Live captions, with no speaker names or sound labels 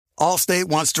Allstate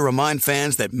wants to remind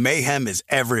fans that mayhem is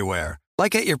everywhere,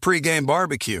 like at your pregame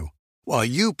barbecue. While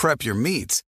you prep your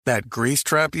meats, that grease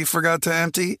trap you forgot to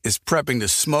empty is prepping to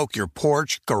smoke your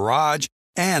porch, garage,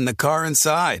 and the car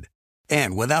inside.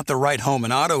 And without the right home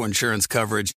and auto insurance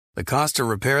coverage, the cost to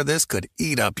repair this could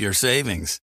eat up your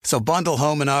savings. So bundle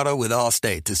home and auto with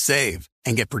Allstate to save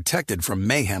and get protected from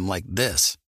mayhem like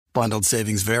this. Bundled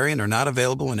savings vary and are not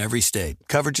available in every state.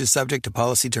 Coverage is subject to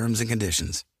policy terms and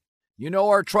conditions. You know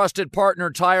our trusted partner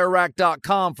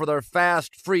TireRack.com for their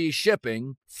fast, free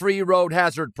shipping, free road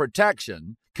hazard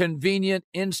protection, convenient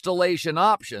installation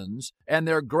options, and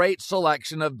their great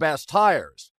selection of best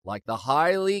tires, like the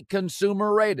highly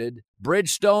consumer-rated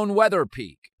Bridgestone Weather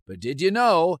Peak. But did you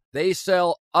know they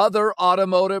sell other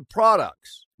automotive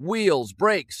products? Wheels,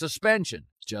 brakes, suspension,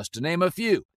 just to name a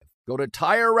few. Go to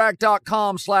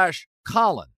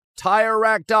TireRack.com/Colin.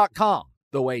 TireRack.com,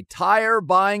 the way tire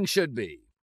buying should be.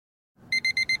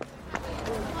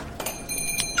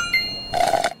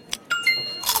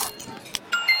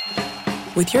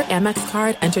 With your Amex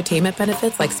card, entertainment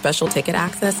benefits like special ticket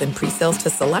access and pre-sales to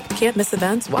select can't-miss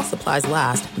events while supplies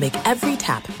last make every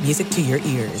tap music to your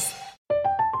ears.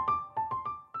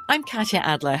 I'm Katya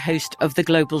Adler, host of The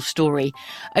Global Story.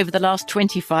 Over the last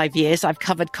 25 years, I've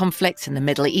covered conflicts in the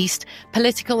Middle East,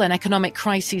 political and economic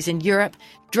crises in Europe,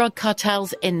 drug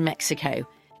cartels in Mexico.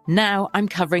 Now I'm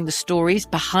covering the stories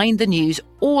behind the news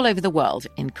all over the world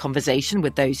in conversation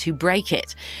with those who break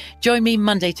it. Join me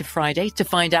Monday to Friday to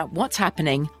find out what's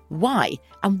happening, why,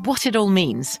 and what it all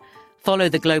means. Follow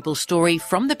The Global Story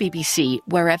from the BBC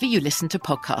wherever you listen to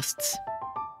podcasts.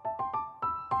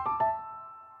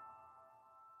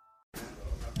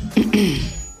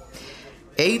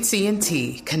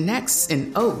 AT&T connects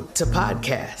an ode to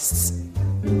podcasts.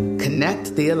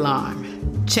 Connect the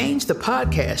alarm. Change the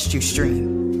podcast you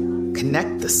stream.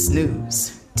 Connect the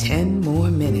snooze. 10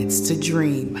 more minutes to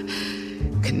dream.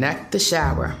 Connect the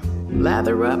shower.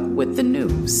 Lather up with the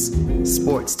news.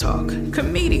 Sports talk,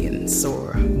 comedians,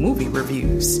 or movie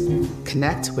reviews.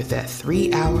 Connect with that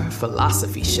 3-hour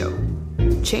philosophy show.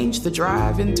 Change the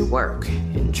drive into work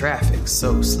in traffic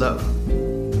so slow.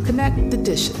 Connect the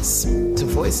dishes to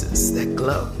voices that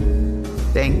glow.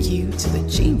 Thank you to the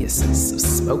geniuses of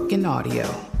spoken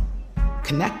audio.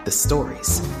 Connect the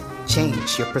stories.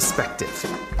 Change your perspective.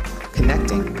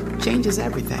 Connecting changes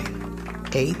everything.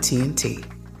 AT&T.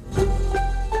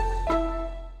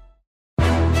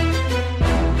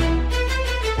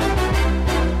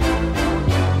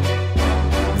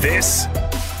 This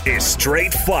is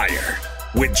Straight Fire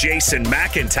with Jason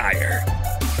McIntyre.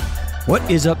 What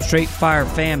is up, Straight Fire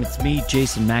fam? It's me,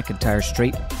 Jason McIntyre,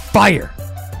 Straight Fire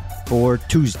for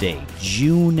Tuesday,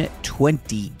 June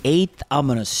 28th. I'm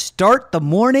going to start the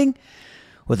morning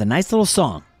with a nice little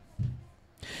song.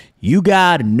 You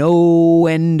got to know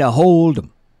when to hold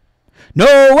 'em,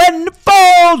 know when to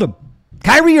fold 'em.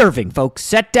 Kyrie Irving, folks,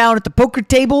 sat down at the poker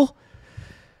table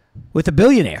with a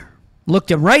billionaire, looked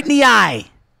him right in the eye.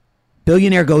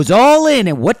 Billionaire goes all in,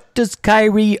 and what does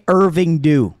Kyrie Irving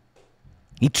do?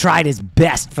 He tried his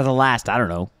best for the last,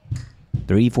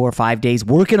 3, 4, 5 days,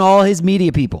 working all his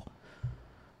media people.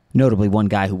 Notably, one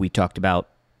guy who we talked about,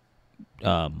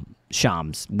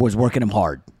 Shams, was working him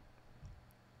hard.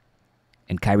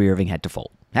 And Kyrie Irving had to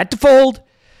fold.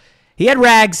 He had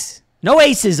rags. No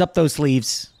aces up those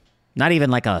sleeves. Not even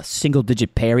like a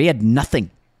single-digit pair. He had nothing.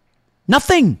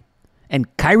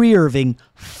 And Kyrie Irving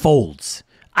folds.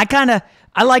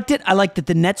 I liked it. I liked that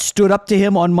the Nets stood up to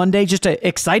him on Monday. Just an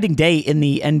exciting day in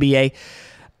the NBA.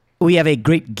 We have a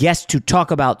great guest to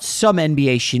talk about some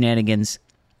NBA shenanigans.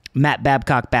 Matt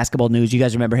Babcock, Basketball News. You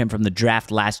guys remember him from the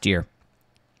draft last year.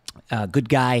 Good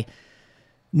guy.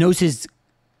 Knows his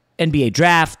NBA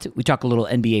draft. We talk a little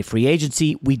NBA free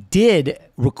agency. We did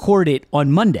record it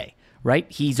on Monday, right?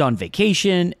 He's on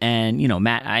vacation. And,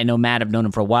 Matt, I know Matt. I've known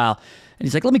him for a while. And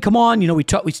he's like, let me come on. We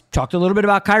talked a little bit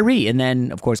about Kyrie. And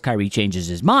then, of course, Kyrie changes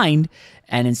his mind.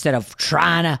 And instead of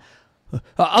trying to,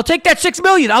 I'll take that $6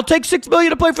 million. I'll take $6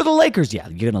 million to play for the Lakers. Yeah,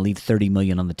 you're going to leave $30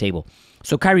 million on the table.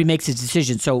 So Kyrie makes his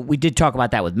decision. So we did talk about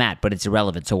that with Matt, but it's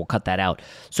irrelevant. So we'll cut that out.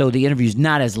 So the interview's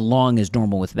not as long as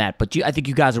normal with Matt, but I think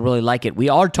you guys will really like it. We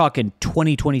are talking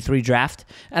 2023 draft.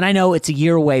 And I know it's a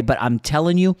year away, but I'm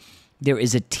telling you, there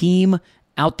is a team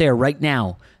out there right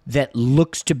now that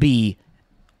looks to be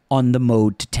on the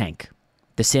mode to tank.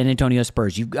 The San Antonio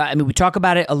Spurs. We talk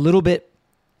about it a little bit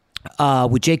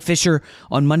with Jake Fisher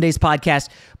on Monday's podcast,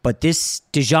 but this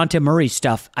DeJounte Murray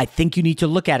stuff, I think you need to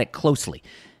look at it closely.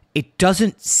 It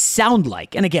doesn't sound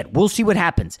like, and again, we'll see what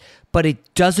happens, but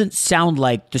it doesn't sound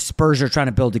like the Spurs are trying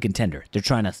to build a contender. They're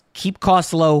trying to keep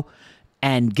costs low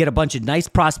and get a bunch of nice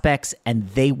prospects, and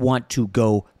they want to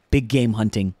go big game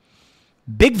hunting.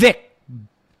 Big Vic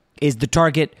is the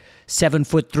target.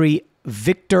 7'3",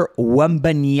 Victor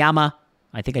Wembanyama.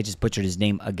 I think I just butchered his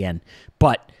name again.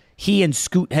 But he and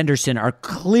Scoot Henderson are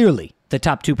clearly the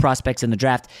top 2 prospects in the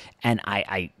draft. And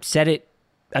I said it.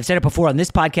 I've said it before on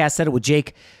this podcast, said it with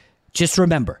Jake. Just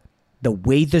remember, the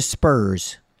way the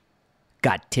Spurs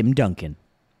got Tim Duncan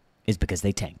is because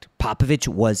they tanked. Popovich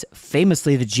was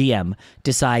famously the GM,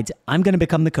 decides, I'm going to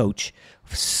become the coach.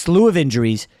 Slew of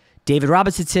injuries. David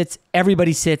Robinson sits,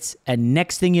 everybody sits, and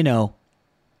next thing you know,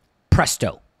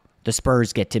 presto, the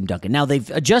Spurs get Tim Duncan. Now, they've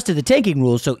adjusted the tanking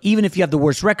rules, so even if you have the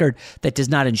worst record, that does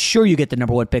not ensure you get the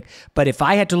number 1 pick. But if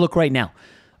I had to look right now,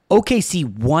 OKC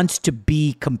wants to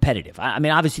be competitive. I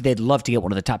mean, obviously, they'd love to get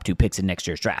one of the top 2 picks in next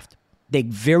year's draft. They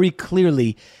very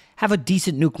clearly have a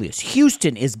decent nucleus.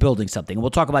 Houston is building something. We'll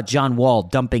talk about John Wall,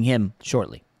 dumping him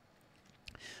shortly.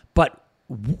 But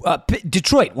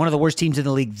Detroit, one of the worst teams in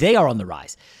the league, they are on the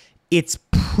rise. It's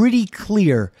pretty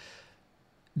clear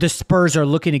the Spurs are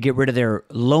looking to get rid of their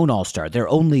lone all-star, their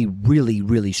only really,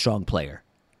 really strong player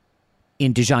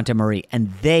in DeJounte Murray,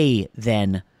 and they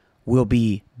then will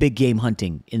be big game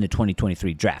hunting in the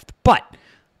 2023 draft. But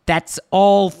that's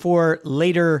all for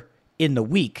later in the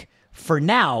week. For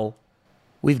now,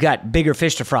 we've got bigger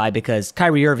fish to fry because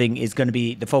Kyrie Irving is going to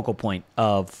be the focal point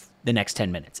of the next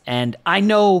 10 minutes. And I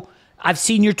know I've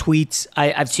seen your tweets.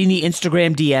 I've seen the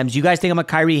Instagram DMs. You guys think I'm a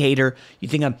Kyrie hater. You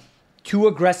think I'm too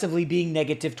aggressively being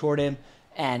negative toward him,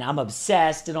 and I'm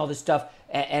obsessed and all this stuff.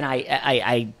 And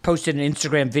I posted an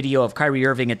Instagram video of Kyrie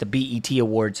Irving at the BET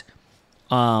Awards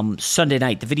Sunday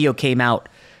night. The video came out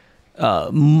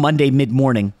Monday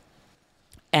mid-morning.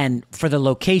 And for the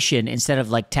location, instead of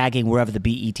like tagging wherever the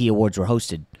BET Awards were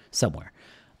hosted somewhere,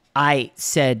 I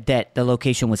said that the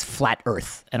location was Flat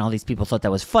Earth. And all these people thought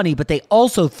that was funny, but they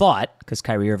also thought, because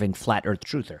Kyrie Irving, Flat Earth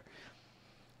truther,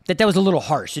 that was a little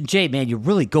harsh. And Jay, man, you're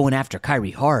really going after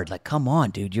Kyrie hard. Like, come on,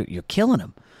 dude, you're killing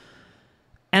him.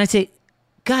 And I say,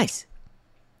 guys,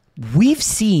 we've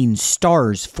seen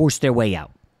stars force their way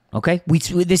out. Okay?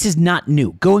 This is not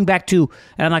new. Going back to,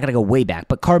 and I'm not going to go way back,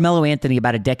 but Carmelo Anthony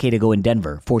about a decade ago in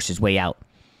Denver forced his way out,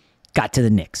 got to the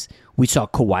Knicks. We saw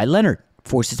Kawhi Leonard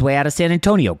force his way out of San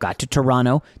Antonio, got to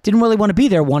Toronto, didn't really want to be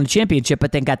there, won a championship,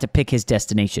 but then got to pick his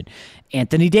destination.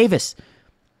 Anthony Davis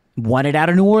wanted out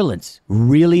of New Orleans,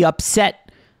 really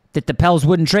upset that the Pels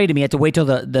wouldn't trade him. He had to wait till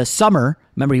the summer.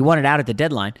 Remember, he wanted out at the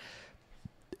deadline.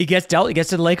 He gets dealt, he gets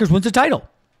to the Lakers, wins the title.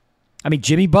 I mean,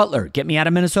 Jimmy Butler, get me out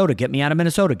of Minnesota,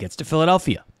 gets to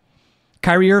Philadelphia.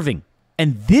 Kyrie Irving.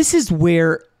 And this is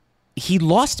where he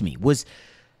lost me, was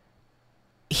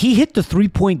he hit the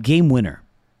 3-point game winner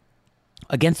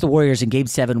against the Warriors in Game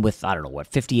 7 with,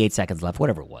 58 seconds left,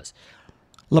 whatever it was.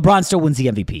 LeBron still wins the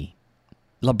MVP.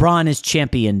 LeBron is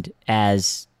championed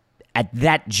as, at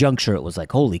that juncture, it was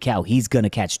like, holy cow, he's going to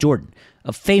catch Jordan.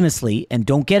 Famously, and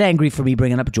don't get angry for me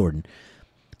bringing up Jordan,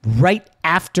 right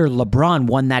after LeBron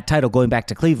won that title going back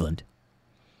to Cleveland,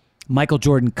 Michael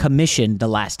Jordan commissioned The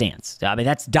Last Dance. I mean,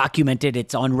 that's documented.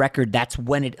 It's on record. That's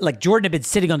when it, like, Jordan had been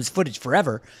sitting on this footage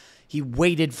forever. He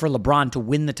waited for LeBron to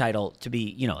win the title to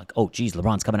be, like, oh, geez,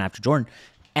 LeBron's coming after Jordan.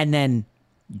 And then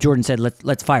Jordan said,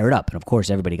 let's fire it up. And of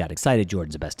course, everybody got excited.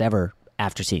 Jordan's the best ever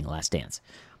after seeing The Last Dance.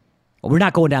 Well, we're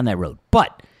not going down that road.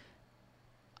 But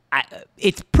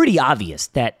it's pretty obvious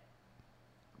that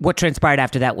what transpired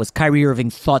after that was Kyrie Irving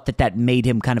thought that made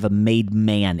him kind of a made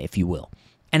man, if you will.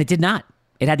 And it did not.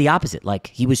 It had the opposite. Like,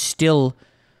 he was still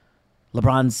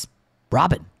LeBron's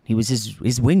Robin. He was his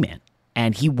wingman.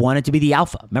 And he wanted to be the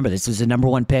alpha. Remember, this was a number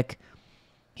 1 pick.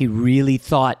 He really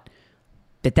thought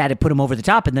that had put him over the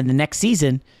top. And then the next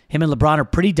season, him and LeBron are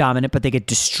pretty dominant, but they get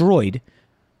destroyed,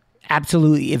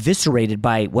 absolutely eviscerated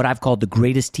by what I've called the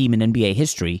greatest team in NBA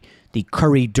history, the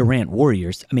Curry-Durant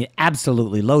Warriors. I mean,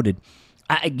 absolutely loaded.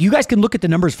 You guys can look at the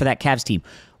numbers for that Cavs team.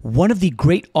 One of the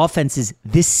great offenses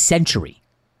this century.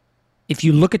 If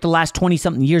you look at the last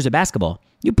 20-something years of basketball,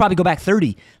 you'd probably go back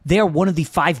 30. They are one of the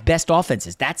 5 best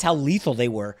offenses. That's how lethal they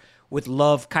were with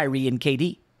Love, Kyrie, and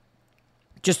KD.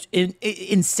 Just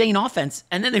insane offense.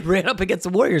 And then they ran up against the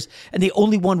Warriors, and they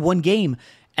only won 1 game.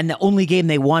 And the only game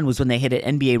they won was when they hit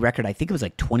an NBA record. I think it was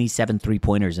like 27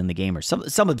 3-pointers in the game or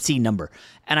some obscene number.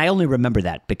 And I only remember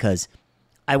that because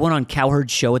I went on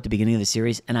Cowherd's show at the beginning of the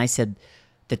series, and I said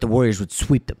that the Warriors would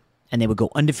sweep them, and they would go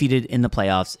undefeated in the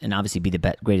playoffs and obviously be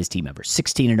the greatest team ever.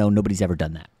 16-0, nobody's ever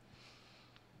done that.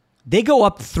 They go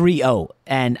up 3-0,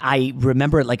 and I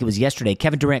remember it like it was yesterday.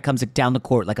 Kevin Durant comes down the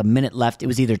court, like a minute left. It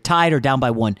was either tied or down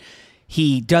by 1.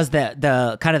 He does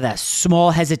the kind of that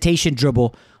small hesitation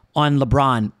dribble on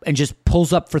LeBron and just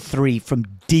pulls up for 3 from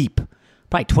deep,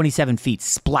 probably 27 feet,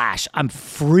 splash. I'm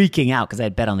freaking out because I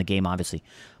had bet on the game, obviously.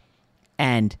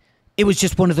 And it was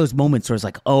just one of those moments where it's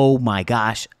like, oh my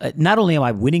gosh, not only am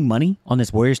I winning money on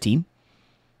this Warriors team,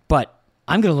 but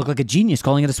I'm going to look like a genius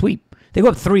calling it a sweep. They go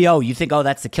up 3-0. You think, oh,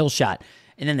 that's the kill shot.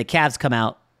 And then the Cavs come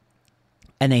out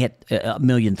and they hit a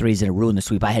million threes and it ruined the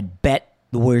sweep. I had bet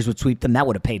the Warriors would sweep them. That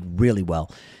would have paid really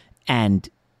well. And,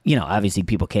 obviously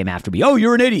people came after me. Oh,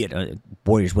 you're an idiot.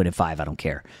 Warriors win in 5. I don't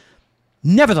care.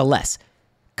 Nevertheless,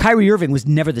 Kyrie Irving was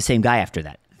never the same guy after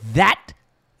that. That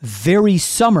very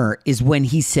summer is when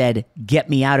he said, get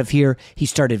me out of here. He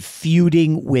started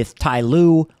feuding with Ty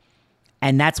Lue.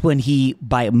 And that's when he,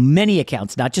 by many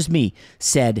accounts, not just me,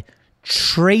 said,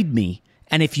 trade me.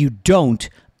 And if you don't,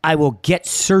 I will get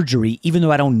surgery even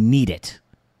though I don't need it.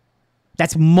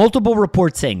 That's multiple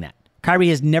reports saying that. Kyrie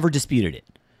has never disputed it.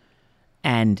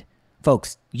 And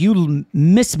folks, you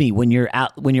miss me when you're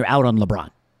out on LeBron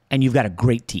and you've got a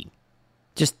great team.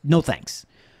 Just no thanks.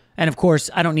 And of course,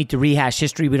 I don't need to rehash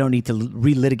history. We don't need to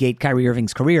relitigate Kyrie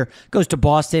Irving's career. Goes to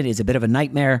Boston, is a bit of a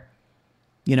nightmare.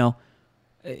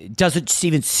 Doesn't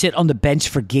even sit on the bench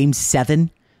for Game 7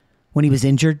 when he was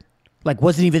injured. Like,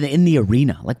 wasn't even in the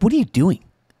arena. Like, what are you doing?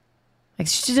 Like,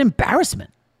 it's just an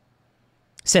embarrassment.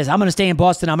 Says, I'm going to stay in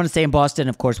Boston.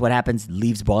 Of course, what happens?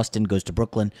 Leaves Boston, goes to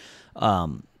Brooklyn.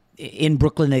 In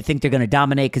Brooklyn, they think they're going to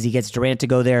dominate because he gets Durant to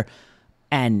go there.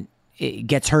 And it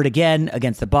gets hurt again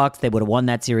against the Bucks. They would have won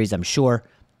that series, I'm sure.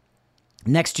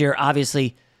 Next year,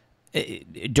 obviously,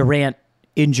 Durant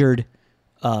injured.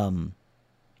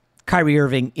 Kyrie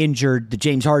Irving injured. The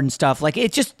James Harden stuff. Like,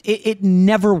 it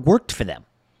never worked for them.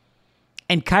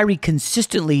 And Kyrie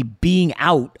consistently being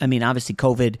out. I mean, obviously,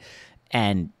 COVID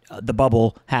and the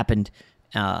bubble happened.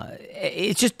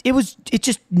 It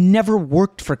just never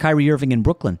worked for Kyrie Irving in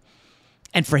Brooklyn.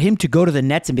 And for him to go to the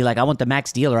Nets and be like, I want the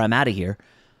max deal or I'm out of here.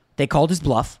 They called his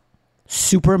bluff.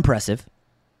 Super impressive.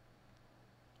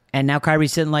 And now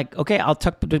Kyrie's sitting like, okay, I'll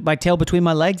tuck my tail between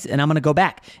my legs and I'm going to go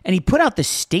back. And he put out this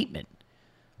statement.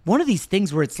 One of these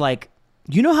things where it's like,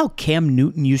 you know how Cam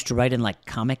Newton used to write in like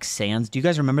Comic Sans? Do you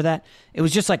guys remember that? It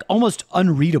was just like almost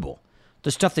unreadable,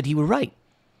 the stuff that he would write.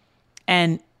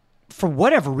 And for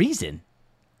whatever reason,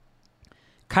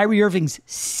 Kyrie Irving's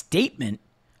statement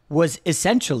was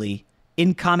essentially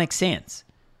in Comic Sans.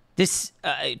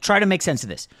 Try to make sense of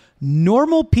this.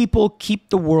 Normal people keep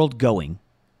the world going,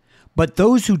 but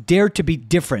those who dare to be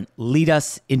different lead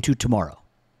us into tomorrow.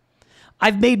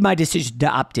 I've made my decision to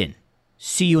opt in.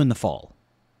 See you in the fall.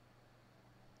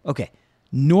 Okay.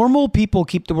 Normal people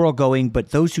keep the world going,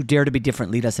 but those who dare to be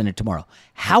different lead us into tomorrow.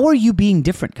 How are you being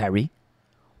different, Kyrie?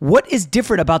 What is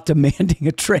different about demanding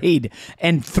a trade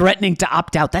and threatening to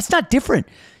opt out? That's not different.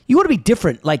 You want to be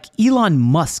different like Elon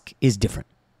Musk is different.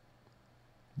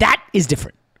 That is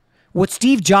different. What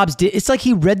Steve Jobs did, it's like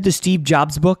he read the Steve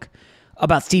Jobs book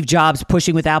about Steve Jobs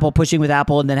pushing with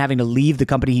Apple, and then having to leave the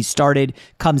company he started,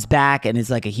 comes back and is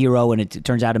like a hero, and it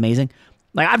turns out amazing.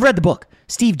 Like, I've read the book.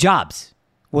 Steve Jobs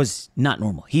was not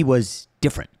normal. He was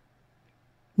different.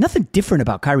 Nothing different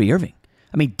about Kyrie Irving.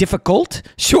 I mean, difficult?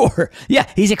 Sure. Yeah,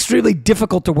 he's extremely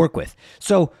difficult to work with.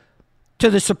 So, to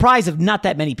the surprise of not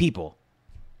that many people,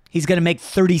 he's going to make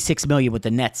 $36 million with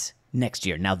the Nets next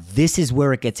year. Now, this is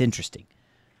where it gets interesting.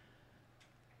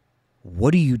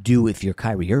 What do you do if you're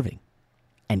Kyrie Irving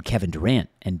and Kevin Durant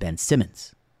and Ben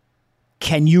Simmons?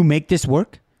 Can you make this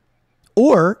work?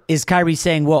 Or is Kyrie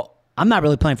saying, well, I'm not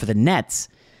really playing for the Nets.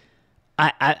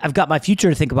 I've got my future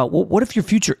to think about. Well, what if your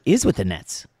future is with the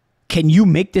Nets? Can you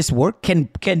make this work? Can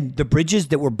the bridges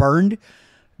that were burned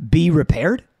be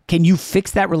repaired? Can you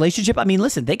fix that relationship? I mean,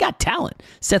 listen, they got talent.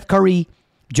 Seth Curry,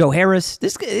 Joe Harris.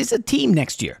 This is a team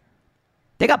next year.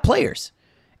 They got players.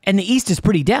 And the East is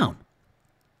pretty down.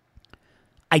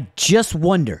 I just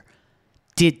wonder,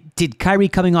 did Kyrie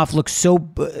coming off look so...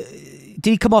 did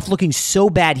he come off looking so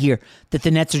bad here that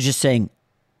the Nets are just saying,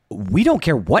 we don't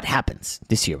care what happens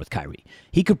this year with Kyrie.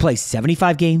 He could play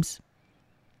 75 games.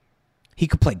 He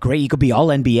could play great. He could be all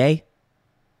NBA.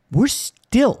 We're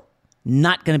still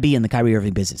not going to be in the Kyrie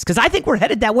Irving business because I think we're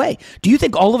headed that way. Do you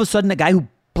think all of a sudden a guy who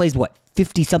plays,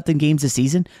 50-something games a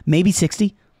season, maybe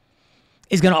 60,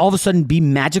 is going to all of a sudden be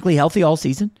magically healthy all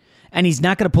season? And he's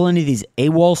not going to pull any of these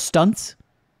AWOL stunts?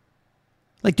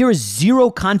 Like, there is zero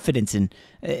confidence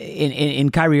in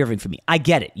Kyrie Irving for me. I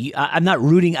get it. I'm not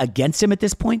rooting against him at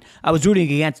this point. I was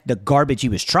rooting against the garbage he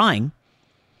was trying.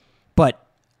 But,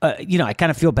 I kind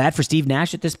of feel bad for Steve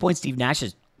Nash at this point. Steve Nash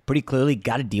has pretty clearly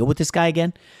got to deal with this guy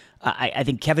again. I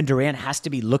think Kevin Durant has to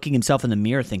be looking himself in the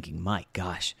mirror thinking, my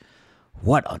gosh,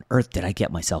 what on earth did I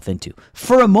get myself into?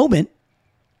 For a moment,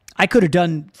 I could have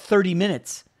done 30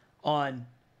 minutes on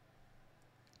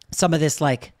some of this,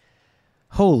 like,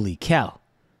 holy cow.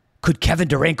 Could Kevin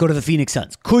Durant go to the Phoenix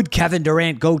Suns? Could Kevin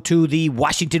Durant go to the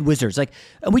Washington Wizards?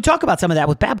 And we talk about some of that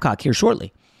with Babcock here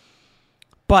shortly.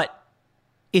 But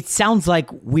it sounds like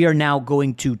we are now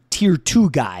going to tier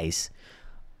 2 guys.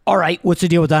 All right, what's the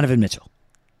deal with Donovan Mitchell?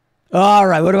 All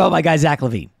right, what about my guy Zach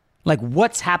LaVine?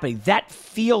 What's happening? That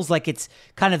feels like it's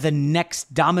kind of the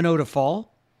next domino to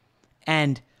fall.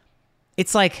 And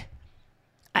it's like,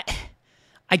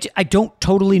 I don't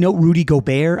totally know Rudy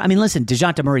Gobert. I mean, listen,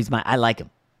 DeJounte Murray's I like him.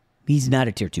 He's not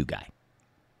a tier 2 guy.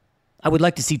 I would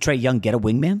like to see Trae Young get a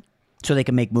wingman so they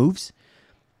can make moves.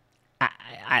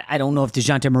 I don't know if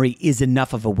DeJounte Murray is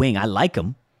enough of a wing. I like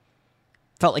him.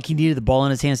 Felt like he needed the ball in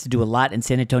his hands to do a lot in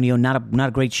San Antonio. Not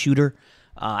a great shooter.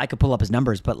 I could pull up his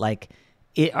numbers, but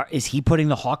is he putting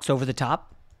the Hawks over the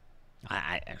top?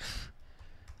 I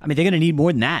mean, they're going to need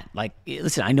more than that.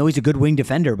 Listen, I know he's a good wing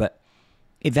defender, but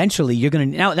eventually you're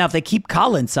going to now if they keep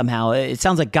Collins somehow, it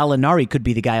sounds like Gallinari could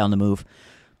be the guy on the move.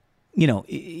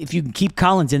 If you can keep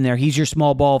Collins in there, he's your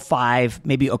small ball 5,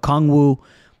 maybe Okongwu.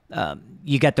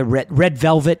 You got the Red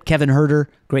Velvet, Kevin Huerter,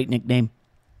 great nickname.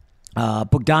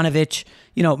 Bogdanovich.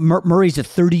 Murray's a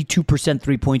 32%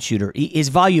 three-point shooter. His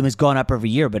volume has gone up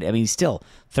every year, but I mean, he's still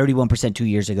 31% 2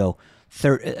 years ago,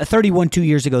 31 2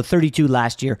 years ago, 32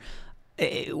 last year.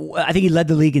 I think he led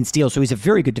the league in steals, so he's a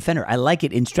very good defender. I like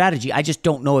it in strategy. I just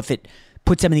don't know if it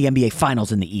puts them in the NBA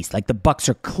Finals in the East. The Bucks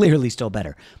are clearly still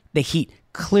better. The Heat,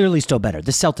 clearly still better.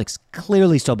 The Celtics,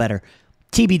 clearly still better.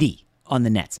 TBD on the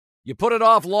Nets. You put it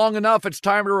off long enough, it's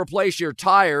time to replace your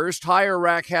tires. Tire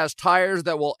Rack has tires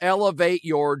that will elevate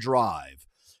your drive.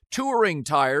 Touring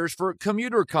tires for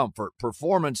commuter comfort,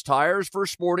 performance tires for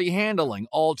sporty handling,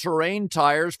 all-terrain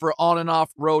tires for on- and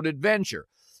off-road adventure.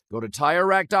 Go to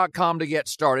TireRack.com to get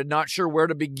started. Not sure where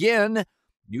to begin?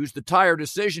 Use the Tire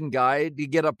Decision Guide to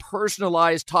get a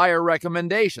personalized tire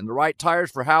recommendation, the right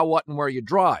tires for how, what, and where you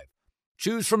drive.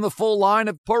 Choose from the full line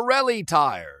of Pirelli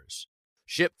tires.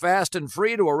 Ship fast and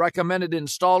free to a recommended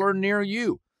installer near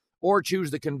you. Or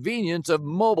choose the convenience of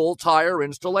mobile tire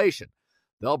installation.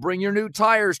 They'll bring your new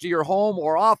tires to your home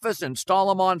or office, install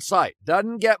them on site.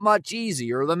 Doesn't get much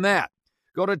easier than that.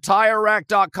 Go to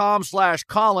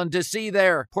TireRack.com/Colin to see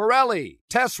their Pirelli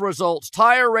test results,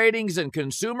 tire ratings, and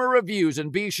consumer reviews,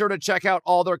 and be sure to check out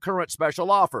all their current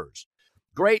special offers.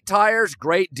 Great tires,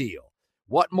 great deal.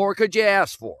 What more could you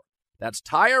ask for? That's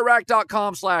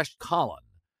TireRack.com/Colin.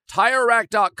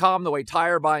 TireRack.com, the way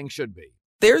tire buying should be.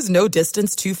 There's no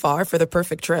distance too far for the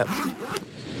perfect trip.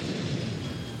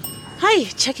 Hi,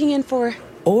 checking in for...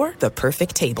 Or the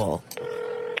perfect table.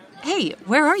 Hey,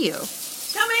 where are you?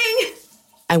 Coming!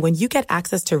 And when you get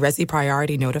access to Resi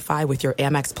Priority Notify with your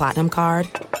Amex Platinum card...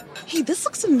 Hey, this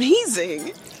looks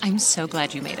amazing. I'm so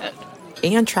glad you made it.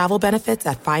 And travel benefits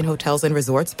at fine hotels and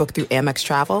resorts booked through Amex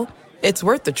Travel, it's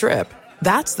worth the trip.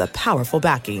 That's the powerful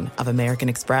backing of American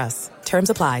Express.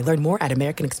 Terms apply. Learn more at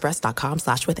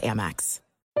americanexpress.com/withAmex.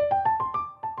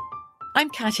 I'm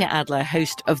Katya Adler,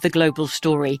 host of The Global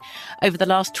Story. Over the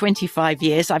last 25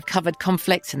 years, I've covered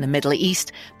conflicts in the Middle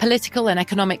East, political and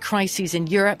economic crises in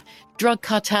Europe, drug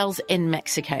cartels in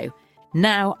Mexico.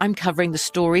 Now I'm covering the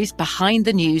stories behind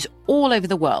the news all over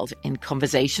the world in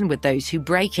conversation with those who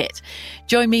break it.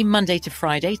 Join me Monday to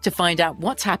Friday to find out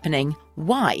what's happening,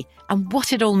 why, and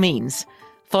what it all means.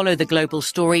 Follow The Global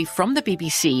Story from the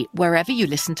BBC wherever you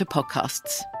listen to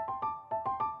podcasts.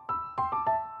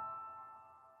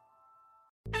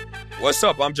 What's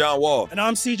up? I'm John Wall. And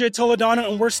I'm CJ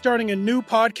Toledano, and we're starting a new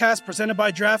podcast presented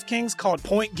by DraftKings called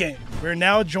Point Game. We're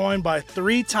now joined by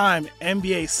 3-time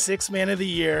NBA Sixth Man of the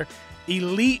Year,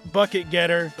 elite bucket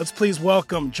getter. Let's please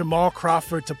welcome Jamal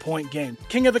Crawford to Point Game.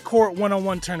 King of the Court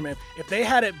one-on-one tournament. If they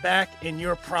had it back in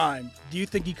your prime, do you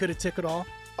think you could have took it all?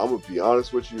 I'm going to be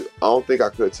honest with you. I don't think I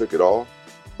could have took it all,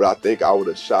 but I think I would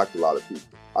have shocked a lot of people.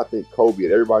 I think Kobe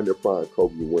and everybody in their prime,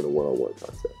 Kobe would win a one-on-one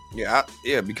contest. Yeah,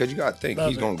 because you got to think,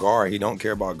 he's going to guard. He don't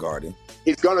care about guarding.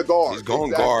 He's going to guard. He's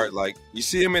going to guard. Like, you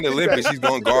see him in the Olympics, he's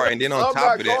going to guard. And then on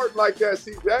top of that. I'm not guarding like that,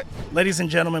 CJ. Ladies and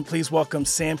gentlemen, please welcome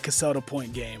Sam Cassell to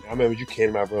Point Game. I remember you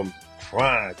came out from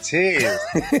crying, tears.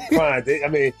 Crying. I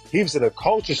mean, he was in a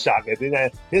culture shock. And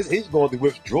then he's going through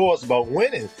withdrawals about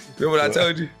winning. Remember what I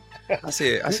told you? I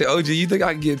said, OG, you think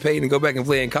I can get paid and go back and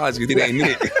play in college because it ain't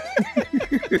it?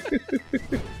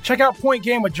 Check out Point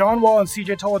Game with John Wall and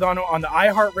CJ Toledano on the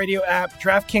iHeartRadio app,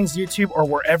 DraftKings YouTube, or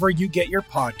wherever you get your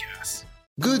podcasts.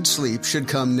 Good sleep should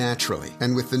come naturally,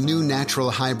 and with the new Natural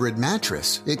Hybrid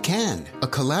mattress, it can. A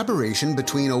collaboration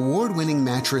between award-winning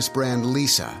mattress brand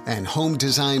Leesa and home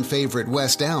design favorite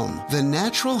West Elm, the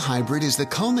Natural Hybrid is the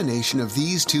culmination of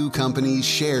these two companies'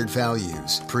 shared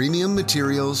values: premium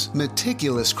materials,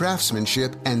 meticulous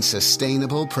craftsmanship, and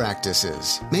sustainable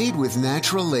practices. Made with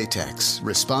natural latex,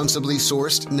 responsibly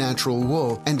sourced natural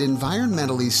wool, and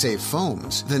environmentally safe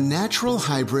foams, the Natural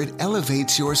Hybrid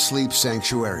elevates your sleep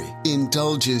sanctuary, indulges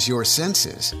your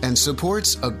senses, and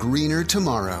supports a greener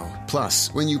tomorrow.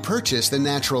 Plus, when you purchase the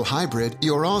Natural Hybrid,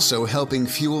 you're also helping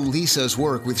fuel Leesa's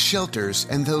work with shelters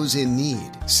and those in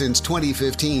need. Since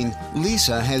 2015,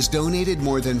 Leesa has donated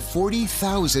more than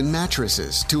 40,000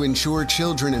 mattresses to ensure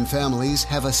children and families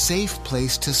have a safe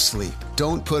place to sleep.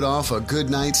 Don't put off a good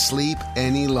night's sleep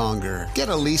any longer. Get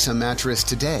a Leesa mattress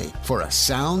today for a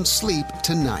sound sleep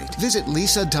tonight. Visit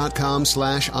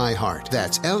leesa.com/iHeart.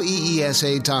 That's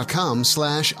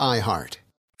LEESA.com/iHeart.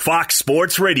 Fox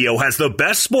Sports Radio has the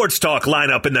best sports talk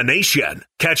lineup in the nation.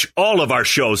 Catch all of our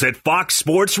shows at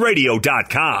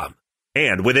foxsportsradio.com.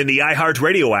 And within the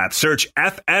iHeartRadio app, search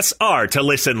FSR to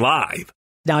listen live.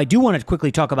 Now, I do want to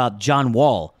quickly talk about John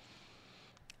Wall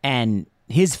and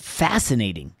his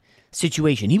fascinating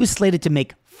situation. He was slated to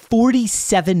make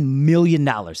 $47 million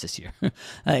this year.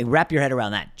 Wrap your head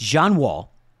around that. John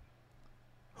Wall,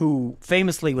 who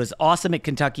famously was awesome at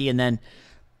Kentucky, and then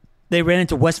they ran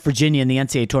into West Virginia in the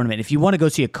NCAA tournament. If you want to go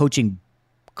see a coaching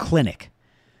clinic,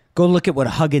 go look at what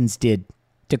Huggins did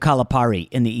to Calipari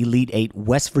in the Elite Eight,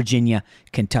 West Virginia,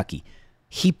 Kentucky.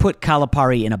 He put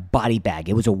Calipari in a body bag.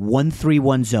 It was a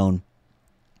 1-3-1 zone.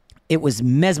 It was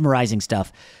mesmerizing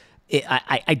stuff.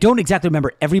 I don't exactly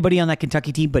remember everybody on that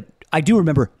Kentucky team, but I do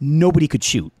remember nobody could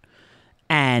shoot.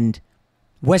 And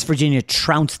West Virginia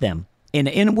trounced them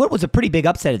in what was a pretty big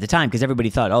upset at the time, because everybody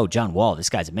thought, oh, John Wall, this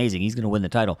guy's amazing. He's going to win the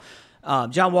title.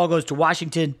 John Wall goes to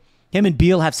Washington. Him and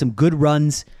Beal have some good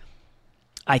runs.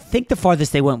 I think the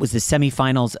farthest they went was the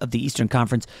semifinals of the Eastern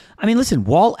Conference. I mean, listen,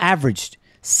 Wall averaged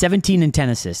 17 and 10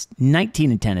 assists,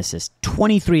 19 and 10 assists,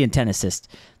 23 and 10 assists.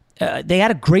 They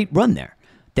had a great run there.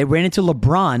 They ran into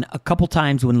LeBron a couple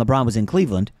times when LeBron was in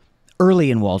Cleveland,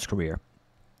 early in Wall's career.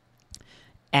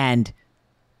 And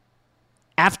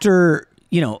after,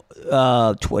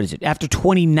 after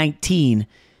 2019,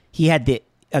 he had the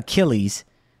Achilles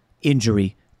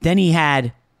injury. Then he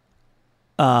had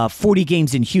 40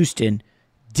 games in Houston,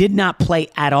 did not play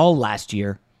at all last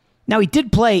year. Now, he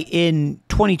did play in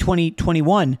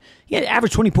 2020-21. He had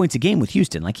averaged 20 points a game with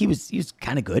Houston. Like, he was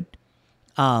kind of good.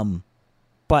 But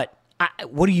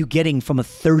what are you getting from a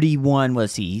 31?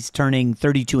 Let's see, he's turning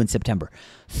 32 in September.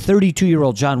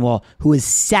 32-year-old John Wall, who has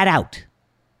sat out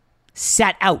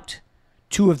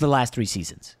 2 of the last 3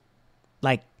 seasons.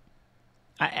 Like,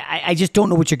 I just don't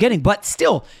know what you're getting. But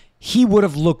still, he would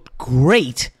have looked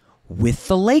great with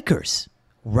the Lakers,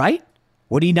 right?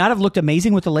 Would he not have looked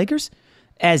amazing with the Lakers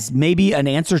as maybe an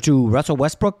answer to Russell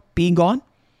Westbrook being gone,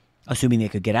 assuming they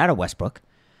could get out of Westbrook?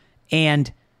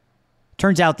 And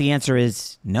turns out the answer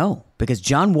is no, because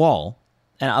John Wall,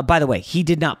 by the way, he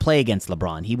did not play against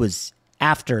LeBron. He was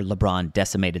after LeBron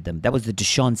decimated them. That was the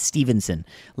Deshaun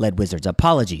Stevenson-led Wizards.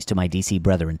 Apologies to my DC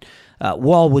brethren.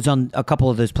 Wall was on a couple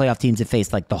of those playoff teams that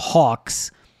faced like the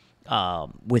Hawks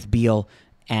with Beal,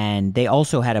 and they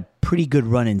also had a pretty good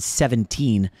run in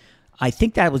 17. I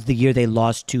think that was the year they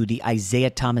lost to the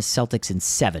Isaiah Thomas Celtics in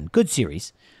 7. Good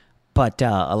series, but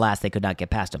alas, they could not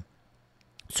get past him.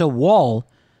 So Wall,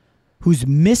 who's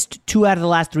missed 2 out of the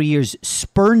last 3 years,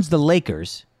 spurns the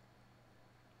Lakers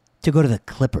to go to the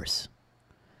Clippers.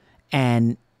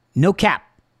 And no cap,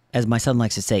 as my son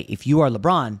likes to say, if you are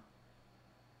LeBron,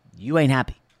 you ain't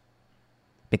happy.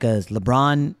 Because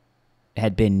LeBron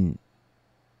had been,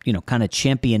 kind of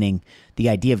championing the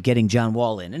idea of getting John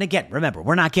Wall in. And again, remember,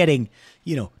 we're not getting,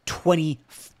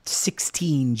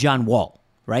 2016 John Wall,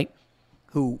 right?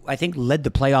 Who I think led the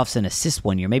playoffs in assists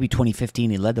one year. Maybe 2015,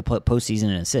 he led the postseason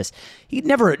in assists. He'd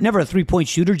never a three-point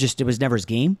shooter, just it was never his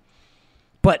game.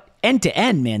 But end to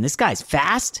end, man, this guy's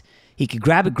fast. He could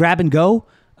grab and go.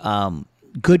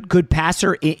 Good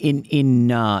passer in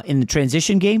the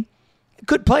transition game.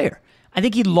 Good player. I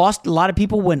think he lost a lot of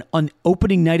people when on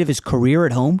opening night of his career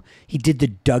at home, he did the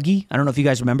Dougie. I don't know if you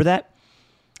guys remember that.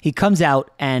 He comes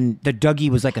out and the Dougie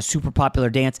was like a super popular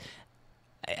dance.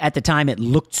 At the time, it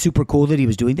looked super cool that he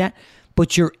was doing that.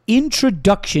 But your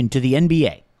introduction to the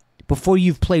NBA before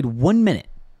you've played 1 minute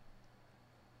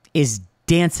is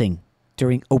dancing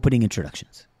during opening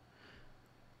introductions.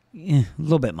 A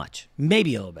little bit much.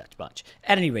 Maybe a little bit much.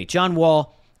 At any rate, John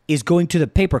Wall is going to the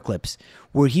Paperclips,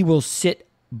 where he will sit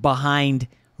behind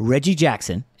Reggie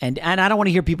Jackson, and I don't want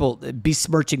to hear people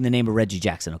besmirching the name of Reggie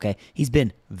Jackson, okay? He's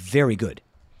been very good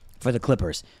for the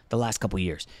Clippers the last couple of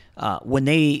years. When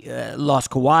they lost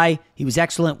Kawhi, he was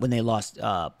excellent. When they lost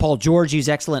Paul George, he was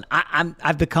excellent.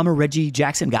 I've become a Reggie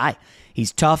Jackson guy.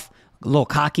 He's tough, a little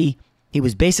cocky. He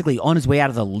was basically on his way out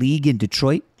of the league in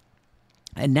Detroit.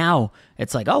 And now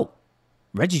it's like, oh,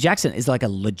 Reggie Jackson is like a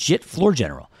legit floor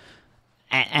general.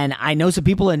 And I know some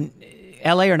people in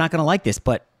LA are not going to like this,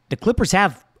 but the Clippers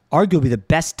have arguably the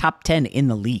best top 10 in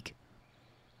the league.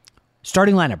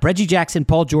 Starting lineup, Reggie Jackson,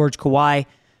 Paul George, Kawhi,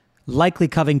 likely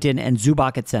Covington, and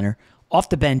Zubac at center. Off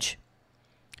the bench,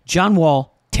 John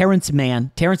Wall, Terrence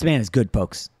Mann. Terrence Mann is good,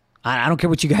 folks. I don't care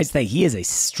what you guys think. He is a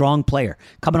strong player.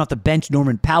 Coming off the bench,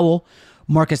 Norman Powell,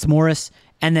 Marcus Morris,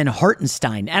 and then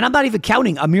Hartenstein. And I'm not even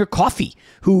counting Amir Coffey,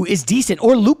 who is decent,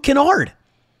 or Luke Kennard,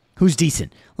 who's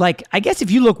decent. Like, I guess if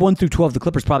you look 1 through 12, the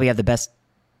Clippers probably have the best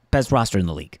roster in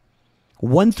the league.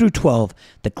 1 through 12,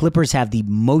 the Clippers have the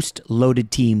most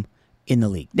loaded team in the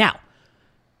league. Now,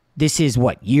 this is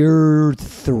what, year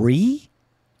 3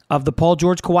 of the Paul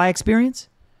George Kawhi experience,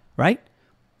 right?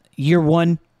 Year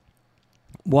 1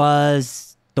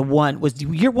 was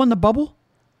year 1 the bubble?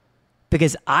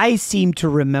 Because I seem to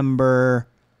remember,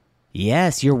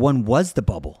 yes, year 1 was the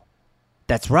bubble.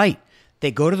 That's right.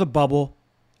 They go to the bubble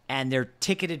and they're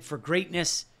ticketed for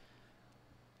greatness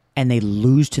and they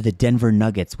lose to the Denver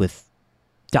Nuggets with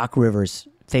Doc Rivers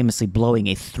famously blowing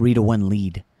a 3-1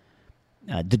 lead.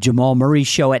 The Jamal Murray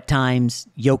show at times.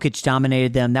 Jokic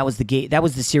dominated them. That was the game. That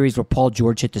was the series where Paul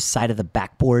George hit the side of the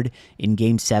backboard in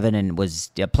Game 7 and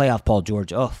was playoff Paul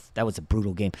George. Oh, that was a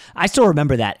brutal game. I still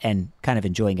remember that and kind of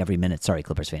enjoying every minute. Sorry,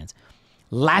 Clippers fans.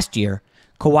 Last year,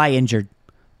 Kawhi injured,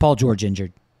 Paul George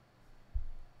injured.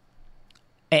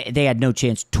 They had no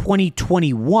chance.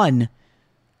 2021,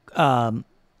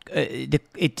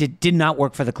 it did not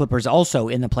work for the Clippers. Also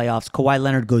in the playoffs, Kawhi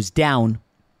Leonard goes down.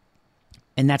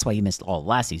 And that's why he missed all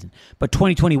last season. But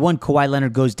 2021, Kawhi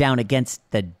Leonard goes down against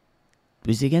the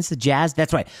Jazz?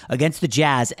 That's right, against the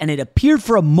Jazz. And it appeared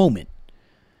for a moment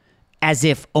as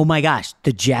if, oh my gosh,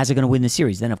 the Jazz are going to win the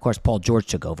series. Then, of course, Paul George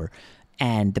took over.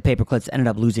 And the Paperclips ended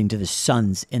up losing to the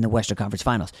Suns in the Western Conference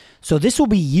Finals. So this will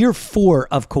be year 4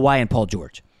 of Kawhi and Paul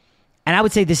George. And I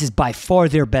would say this is by far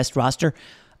their best roster.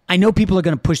 I know people are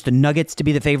going to push the Nuggets to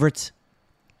be the favorites.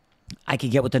 I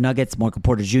could get with the Nuggets. Michael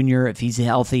Porter Jr., if he's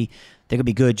healthy, they're going to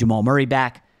be good. Jamal Murray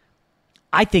back.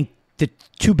 I think the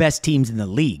 2 best teams in the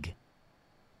league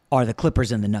are the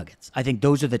Clippers and the Nuggets. I think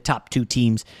those are the top 2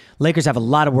 teams. Lakers have a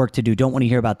lot of work to do. Don't want to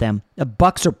hear about them. The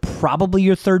Bucks are probably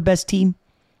your 3rd best team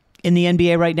in the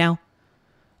NBA right now.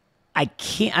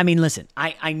 Listen,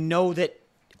 I know that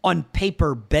on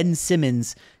paper, Ben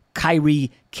Simmons,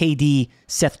 Kyrie, KD,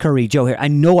 Seth Curry, Joe Harris, I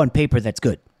know on paper that's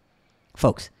good.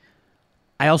 Folks,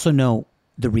 I also know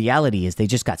the reality is they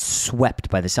just got swept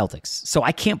by the Celtics. So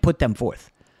I can't put them forth.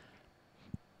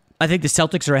 I think the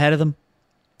Celtics are ahead of them.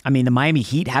 I mean, the Miami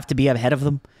Heat have to be ahead of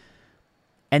them.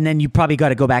 And then you probably got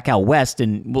to go back out west,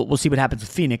 and we'll see what happens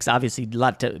with Phoenix. Obviously, a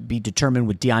lot to be determined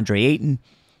with DeAndre Ayton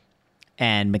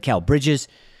and Mikal Bridges.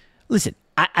 Listen,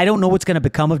 I don't know what's going to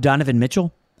become of Donovan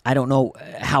Mitchell. I don't know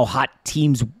how hot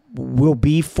teams will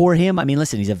be for him. I mean,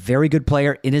 listen, he's a very good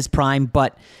player in his prime,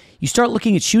 but you start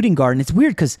looking at shooting guard, and it's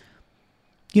weird because,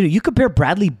 you compare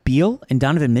Bradley Beal and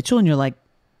Donovan Mitchell, and you're like,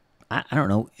 I don't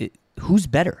know, who's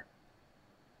better?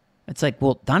 It's like,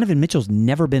 well, Donovan Mitchell's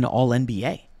never been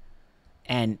All-NBA.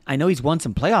 And I know he's won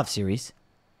some playoff series,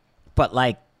 but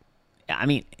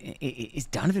is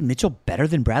Donovan Mitchell better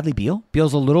than Bradley Beal?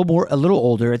 Beal's a little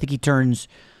older. I think he turns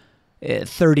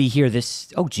 30 here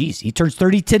he turns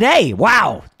 30 today.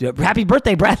 Wow. Happy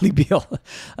birthday, Bradley Beal.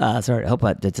 Sorry, I hope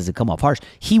that doesn't come off harsh.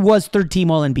 He was 3rd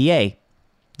team All-NBA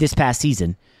this past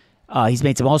season. He's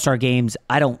made some All-Star games.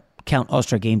 I don't count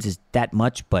All-Star games as that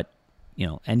much, but,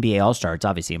 NBA All-Star, it's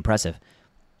obviously impressive.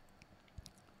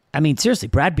 I mean, seriously,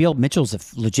 Brad Beal, Mitchell's a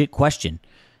legit question.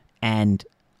 And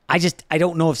I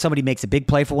don't know if somebody makes a big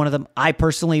play for one of them. I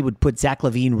personally would put Zach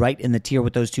LaVine right in the tier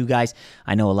with those 2 guys.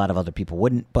 I know a lot of other people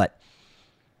wouldn't, but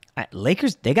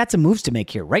Lakers, they got some moves to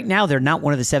make here. Right now, they're not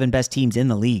one of the 7 best teams in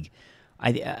the league.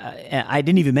 I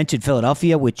didn't even mention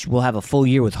Philadelphia, which will have a full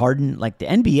year with Harden. Like, the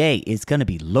NBA is going to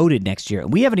be loaded next year.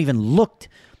 And we haven't even looked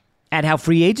at how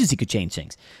free agency could change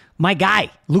things. My guy,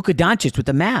 Luka Doncic with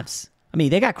the Mavs. I mean,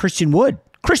 they got Christian Wood.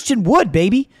 Christian Wood,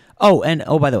 baby. Oh,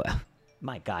 by the way,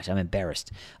 my gosh, I'm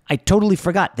embarrassed. I totally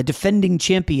forgot. The defending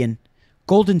champion,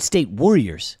 Golden State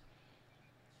Warriors.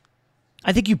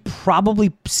 I think you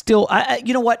probably still...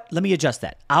 you know what? Let me adjust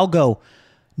that. I'll go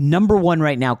number 1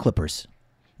 right now, Clippers.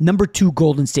 Number 2,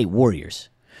 Golden State Warriors.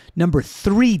 Number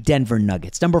 3, Denver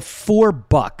Nuggets. Number 4,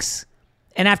 Bucks.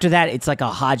 And after that, it's like a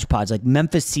hodgepodge. Like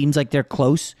Memphis seems like they're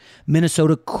close.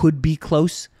 Minnesota could be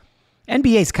close.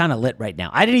 NBA's kind of lit right now.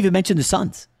 I didn't even mention the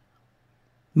Suns.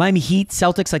 Miami Heat,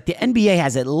 Celtics. Like the NBA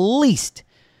has at least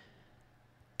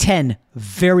 10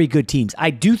 very good teams. I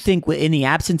do think in the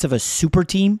absence of a super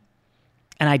team,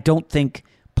 and I don't think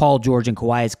Paul George and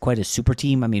Kawhi is quite a super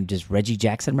team. I mean, does Reggie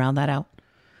Jackson round that out?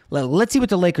 Let's see what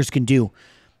the Lakers can do.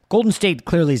 Golden State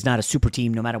clearly is not a super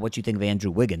team, no matter what you think of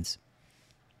Andrew Wiggins.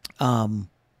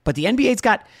 But the NBA's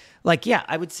got,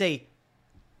 I would say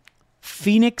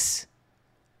Phoenix,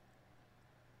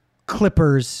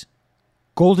 Clippers,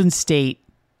 Golden State,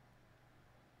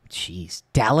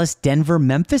 Dallas, Denver,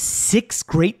 Memphis, 6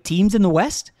 great teams in the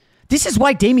West. This is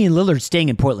why Damian Lillard staying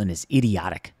in Portland is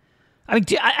idiotic. I mean,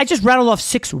 I just rattled off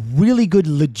 6 really good,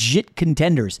 legit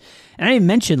contenders. And I didn't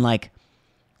mention,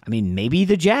 maybe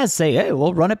the Jazz say, hey,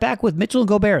 we'll run it back with Mitchell and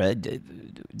Gobert.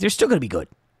 They're still going to be good.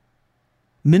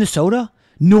 Minnesota,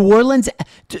 New Orleans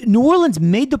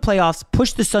made the playoffs,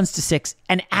 pushed the Suns to 6,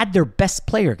 and add their best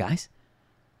player, guys.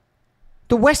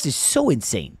 The West is so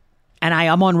insane. And I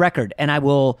am on record, and I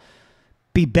will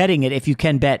be betting it if you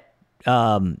can bet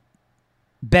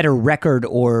better record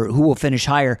or who will finish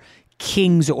higher,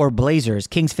 Kings or Blazers.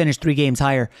 Kings finished 3 games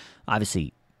higher.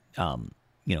 Obviously,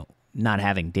 not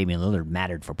having Damian Lillard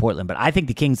mattered for Portland, but I think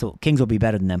the Kings will be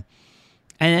better than them.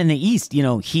 And in the East,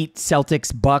 Heat,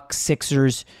 Celtics, Bucks,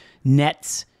 Sixers,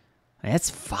 Nets.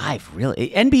 That's 5, really.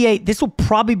 NBA, this will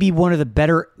probably be one of the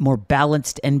better, more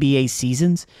balanced NBA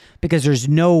seasons because there's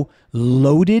no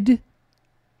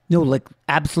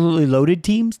absolutely loaded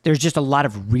teams. There's just a lot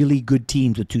of really good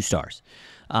teams with 2 stars.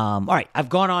 All right, I've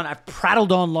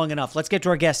prattled on long enough. Let's get to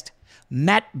our guest,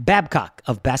 Matt Babcock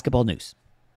of Basketball News.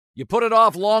 You put it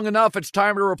off long enough, it's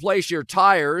time to replace your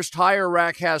tires. Tire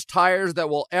Rack has tires that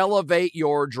will elevate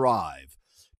your drive.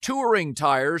 Touring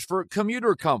tires for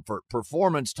commuter comfort,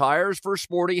 performance tires for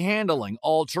sporty handling,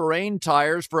 all-terrain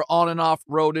tires for on- and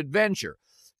off-road adventure.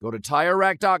 Go to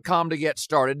TireRack.com to get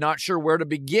started. Not sure where to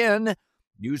begin?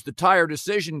 Use the Tire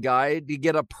Decision Guide to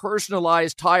get a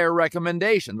personalized tire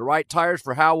recommendation, the right tires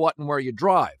for how, what, and where you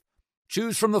drive.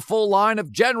 Choose from the full line of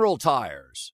General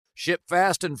Tires. Ship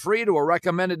fast and free to a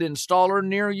recommended installer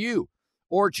near you.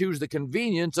 Or choose the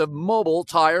convenience of mobile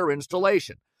tire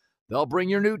installation. They'll bring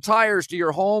your new tires to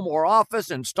your home or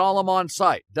office and install them on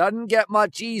site. Doesn't get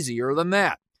much easier than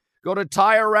that. Go to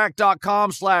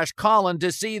TireRack.com/Colin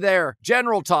to see their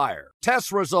General Tire,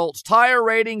 test results, tire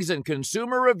ratings, and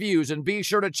consumer reviews, and be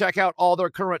sure to check out all their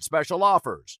current special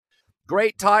offers.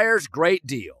 Great tires, great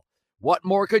deal. What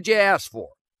more could you ask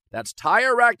for? That's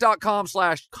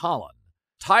TireRack.com/Colin.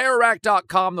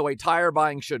 TireRack.com, the way tire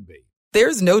buying should be.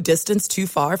 There's no distance too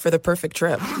far for the perfect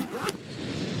trip.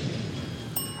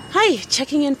 Hi,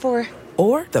 checking in for...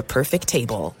 Or the perfect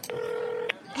table.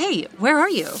 Hey, where are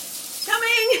you?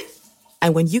 Coming!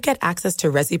 And when you get access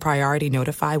to Resi Priority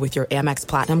Notify with your Amex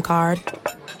Platinum card...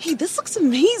 Hey, this looks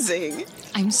amazing!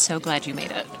 I'm so glad you made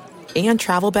it. And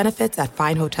travel benefits at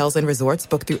fine hotels and resorts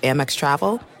booked through Amex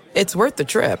Travel, it's worth the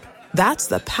trip. That's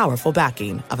the powerful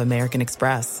backing of American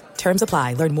Express. Terms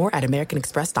apply. Learn more at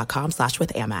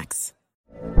americanexpress.com/withAmex.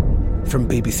 From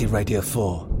BBC Radio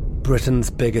 4, Britain's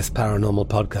biggest paranormal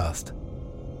podcast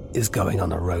is going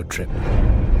on a road trip.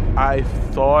 I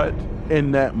thought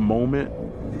in that moment,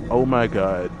 oh my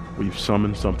God, we've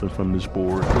summoned something from this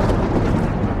board.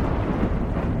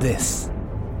 This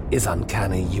is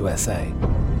Uncanny USA.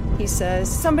 He says,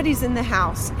 somebody's in the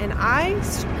house, and I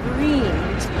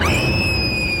screamed.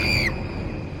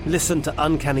 Listen to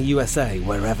Uncanny USA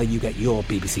wherever you get your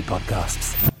BBC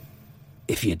podcasts,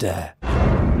 if you dare.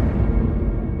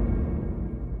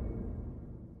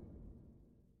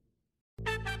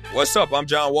 What's up? I'm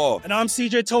John Wall. And I'm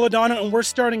CJ Toledano, and we're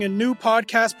starting a new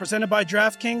podcast presented by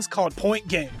DraftKings called Point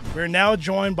Game. We're now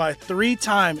joined by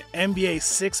 3-time NBA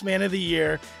Sixth Man of the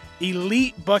Year,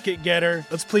 elite bucket getter.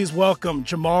 Let's please welcome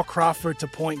Jamal Crawford to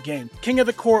Point Game. King of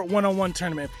the Court one-on-one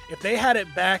tournament. If they had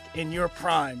it back in your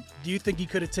prime, do you think you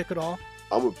could have took it all?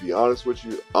 I'm going to be honest with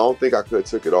you. I don't think I could have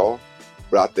took it all,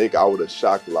 but I think I would have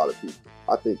shocked a lot of people.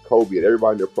 I think Kobe and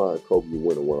everybody in their prime, Kobe would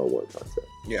win a one-on-one contest.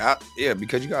 Yeah,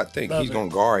 because you got to think, he's going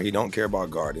to guard. He don't care about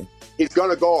guarding. He's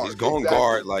going to guard. He's going to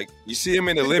guard. Like, you see him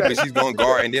in the Olympics, he's going to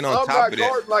guard. And then on top of that. I'm not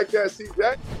guarding like that,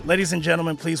 CJ. Ladies and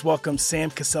gentlemen, please welcome Sam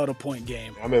Cassell to Point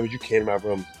Game. I remember you came to my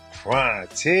room crying,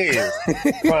 tears,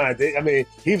 crying. I mean,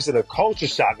 he was in a culture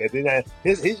shock. And then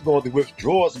he's going through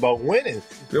withdrawals about winning.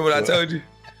 Remember what I told you?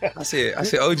 I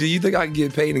said, OG, you think I can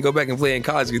get paid and go back and play in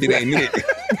college because it ain't it?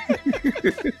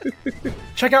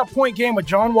 Check out Point Game with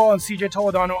John Wall and CJ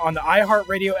Toledano on the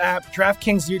iHeartRadio app,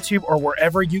 DraftKings YouTube, or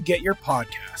wherever you get your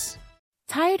podcasts.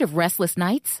 Tired of restless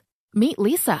nights? Meet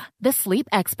Lisa, the sleep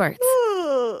experts.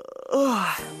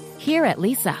 Here at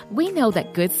Lisa, we know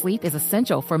that good sleep is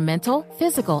essential for mental,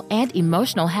 physical, and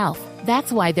emotional health.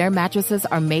 That's why their mattresses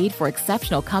are made for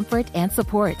exceptional comfort and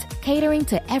support, catering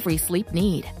to every sleep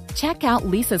need. Check out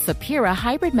Lisa's Sapira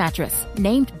Hybrid Mattress,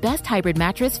 named Best Hybrid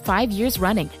Mattress 5 years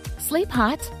running. Sleep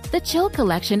hot? The Chill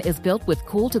Collection is built with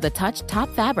cool-to-the-touch top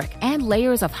fabric and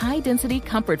layers of high-density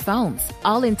comfort foams,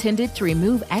 all intended to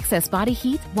remove excess body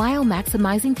heat while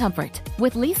maximizing comfort.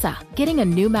 With Lisa, getting a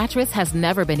new mattress has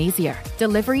never been easier.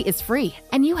 Delivery is free,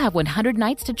 and you have 100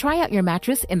 nights to try out your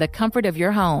mattress in the comfort of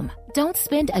your home. Don't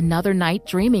spend another night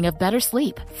dreaming of better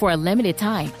sleep. For a limited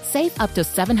time, save up to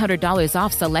 $700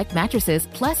 off select mattresses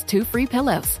plus 2 free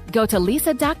pillows. Go to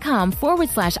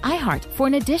lisa.com/iHeart for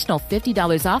an additional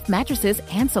 $50 off mattresses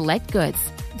and select goods.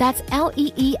 That's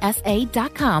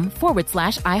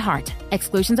LEESA.com/iHeart.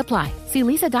 Exclusions apply. See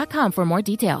lisa.com for more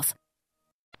details.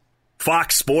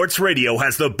 Fox Sports Radio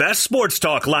has the best sports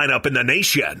talk lineup in the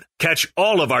nation. Catch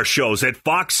all of our shows at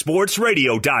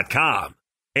foxsportsradio.com.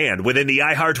 And within the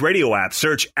iHeartRadio app,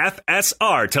 search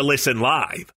FSR to listen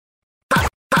live.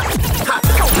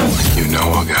 You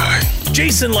know a guy.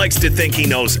 Jason likes to think he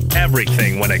knows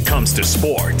everything when it comes to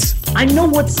sports. I know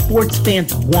what sports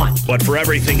fans want. But for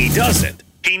everything he doesn't,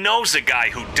 he knows a guy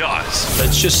who does.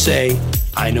 Let's just say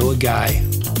I know a guy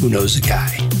who knows a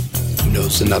guy who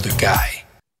knows another guy.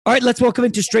 All right, let's welcome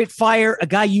into Straight Fire, a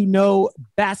guy you know,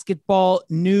 basketball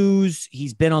news.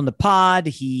 He's been on the pod.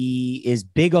 He is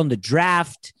big on the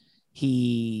draft.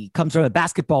 He comes from a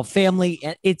basketball family.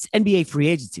 It's NBA free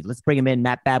agency. Let's bring him in,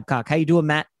 Matt Babcock. How you doing,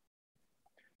 Matt?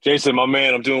 Jason, my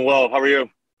man, I'm doing well. How are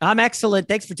you? I'm excellent.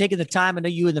 Thanks for taking the time. I know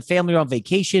you and the family are on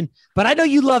vacation, but I know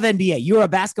you love NBA. You're a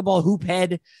basketball hoop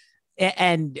head.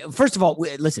 And first of all,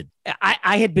 listen,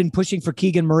 I had been pushing for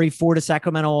Keegan Murray to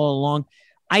Sacramento all along.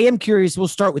 I am curious. We'll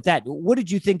start with that. What did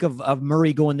you think of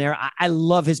Murray going there? I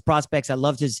love his prospects. I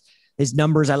loved his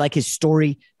numbers. I like his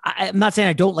story. I'm not saying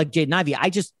I don't like Jaden Ivey.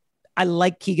 I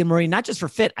like Keegan Murray, not just for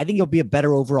fit. I think he'll be a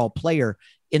better overall player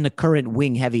in the current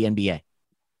wing-heavy NBA.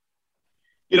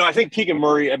 You know, I think Keegan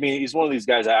Murray, I mean, he's one of these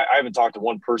guys. I haven't talked to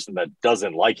one person that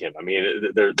doesn't like him. I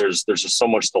mean, there's just so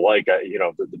much to like.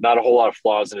 Not a whole lot of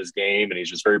flaws in his game, and he's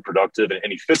just very productive, and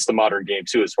he fits the modern game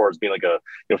too, as far as being like a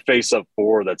face-up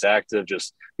four that's active,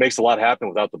 just makes a lot happen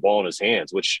without the ball in his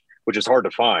hands, which is hard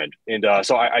to find. And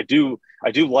so I do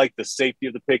like the safety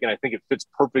of the pick, and I think it fits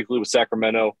perfectly with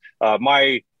Sacramento.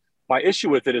 My issue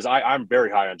with it is I'm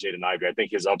very high on Jaden Ivey. I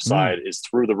think his upside is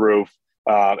through the roof,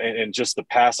 and just the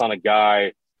pass on a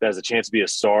guy that has a chance to be a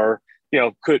star,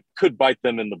 could bite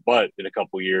them in the butt in a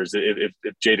couple of years if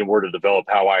Jaden were to develop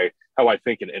how I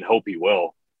think and hope he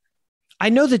will. I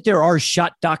know that there are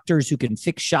shot doctors who can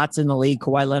fix shots in the league.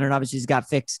 Kawhi Leonard obviously has got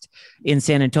fixed in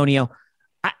San Antonio.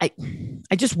 I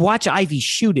just watch Ivy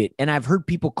shoot it, and I've heard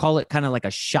people call it kind of like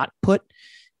a shot put.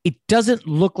 It doesn't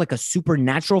look like a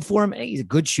supernatural for him. He's a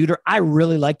good shooter. I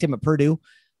really liked him at Purdue.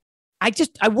 I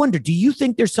wonder, do you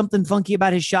think there's something funky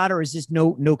about his shot, or is this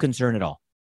no concern at all?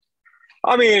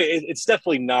 I mean, it's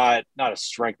definitely not a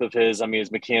strength of his. I mean,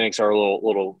 his mechanics are a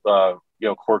little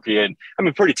quirky, and I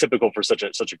mean, pretty typical for such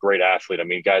a great athlete. I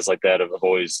mean, guys like that have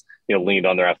always leaned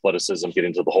on their athleticism, get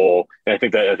into the hole, and I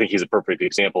think he's a perfect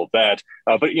example of that.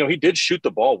 But he did shoot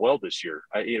the ball well this year.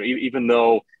 Even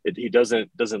though he doesn't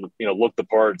look the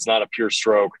part, it's not a pure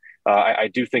stroke.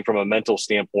 I do think from a mental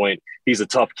standpoint, he's a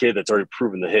tough kid that's already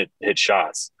proven to hit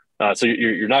shots. So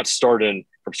you're not starting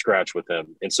from scratch with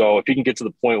him. And so if he can get to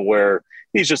the point where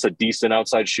he's just a decent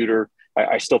outside shooter,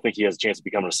 I still think he has a chance of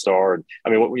becoming a star. And I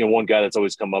mean, one guy that's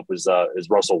always come up is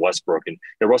Russell Westbrook. And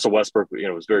Russell Westbrook,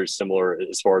 was very similar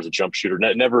as far as a jump shooter.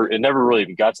 It never really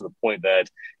even got to the point that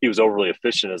he was overly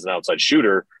efficient as an outside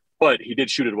shooter, but he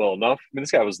did shoot it well enough. I mean, this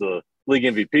guy was the league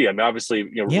MVP. I mean,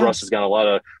 obviously, Russ has got a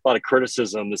lot of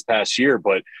criticism this past year,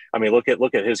 but I mean, look at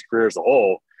his career as a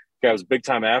whole. Guy was a big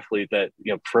time athlete that,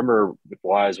 perimeter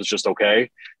wise was just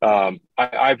okay.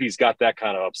 Ivy's got that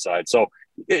kind of upside. So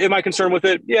am I concerned with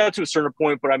it? Yeah, to a certain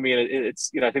point, but I mean,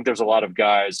 it's, I think there's a lot of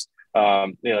guys,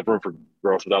 room for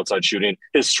growth with outside shooting.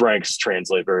 His strengths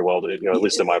translate very well to, at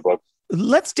least in my book.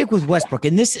 Let's stick with Westbrook.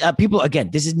 And this people, again,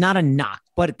 this is not a knock,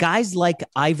 but guys like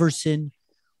Iverson,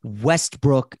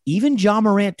 Westbrook, even John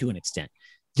Morant to an extent,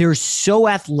 they're so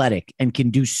athletic and can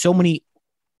do so many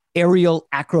aerial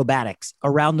acrobatics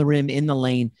around the rim in the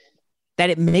lane that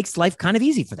it makes life kind of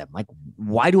easy for them. Like,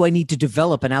 why do I need to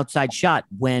develop an outside shot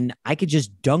when I could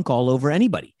just dunk all over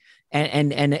anybody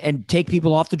and take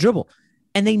people off the dribble?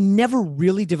 And they never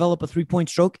really develop a 3-point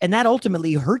stroke. And that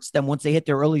ultimately hurts them once they hit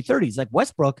their early 30s. Like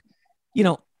Westbrook,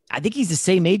 I think he's the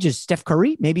same age as Steph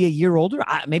Curry, maybe a year older,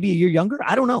 maybe a year younger.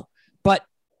 I don't know. But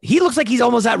he looks like he's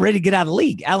almost out ready to get out of the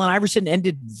league. Allen Iverson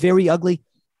ended very ugly.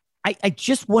 I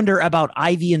just wonder about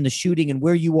Ivy and the shooting and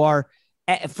where you are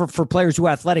for players who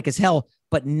are athletic as hell,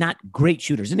 but not great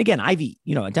shooters. And again, Ivy,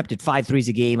 attempted 5 threes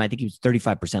a game. I think he was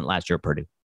 35% last year at Purdue.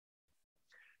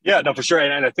 Yeah, no, for sure.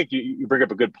 And I think you bring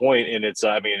up a good point, and it's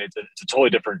a totally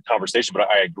different conversation, but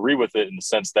I agree with it in the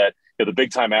sense that the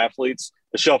big time athletes,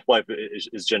 the shelf life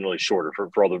is generally shorter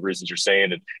for all the reasons you're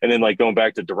saying. And then like going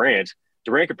back to Durant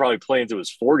could probably play into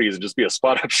his 40s and just be a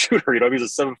spot up shooter. He's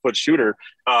a 7-foot shooter.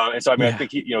 And so, I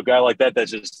think a guy like that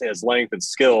just has length and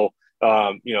skill,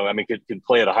 can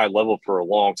play at a high level for a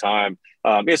long time.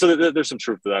 So there's some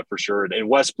truth to that for sure. And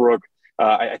Westbrook,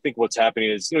 I think what's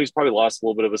happening is, he's probably lost a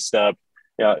little bit of a step.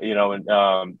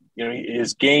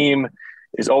 His game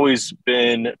has always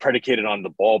been predicated on the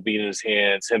ball being in his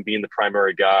hands, him being the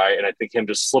primary guy. And I think him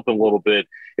just slipping a little bit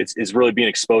is really being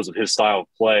exposed with his style of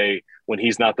play when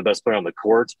he's not the best player on the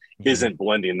court, isn't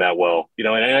blending that well, and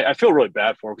I feel really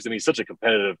bad for him because he's such a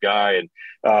competitive guy.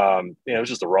 And, it was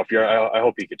just a rough year. I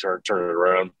hope he could turn it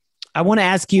around. I want to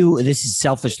ask you, this is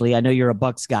selfishly, I know you're a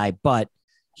Bucks guy, but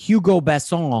Hugo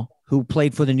Besson, who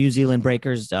played for the New Zealand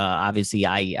Breakers. Obviously,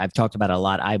 I've talked about it a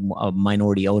lot. I'm a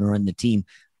minority owner in the team.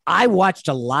 I watched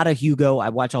a lot of Hugo. I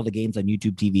watch all the games on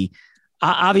YouTube TV.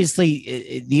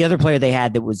 Obviously, the other player they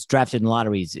had that was drafted in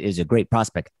lotteries is a great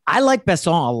prospect. I like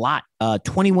Besson a lot.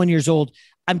 21 years old.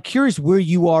 I'm curious where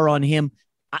you are on him.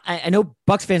 I know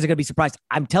Bucks fans are going to be surprised.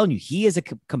 I'm telling you, he is a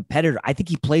competitor. I think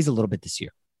he plays a little bit this year.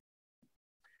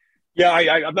 Yeah,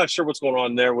 I'm not sure what's going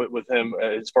on there with him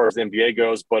as far as the NBA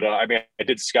goes, but I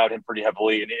did scout him pretty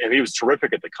heavily, and he was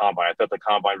terrific at the combine. I thought the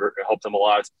combine helped him a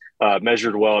lot.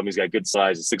 Measured well. He's got good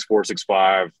size. He's 6'4",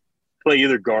 6'5". Play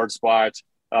either guard spot.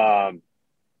 I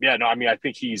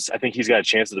think he's got a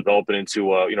chance to develop it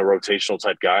into a rotational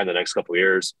type guy in the next couple of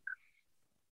years.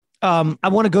 I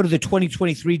want to go to the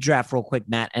 2023 draft real quick,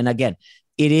 Matt. And again,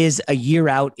 it is a year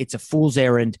out. It's a fool's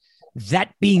errand.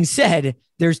 That being said,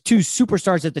 there's 2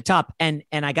 superstars at the top. And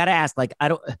I got to ask,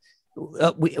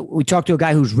 we talked to a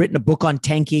guy who's written a book on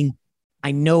tanking.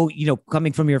 I know,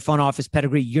 coming from your front office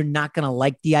pedigree, you're not going to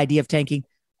like the idea of tanking,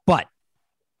 but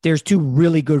there's 2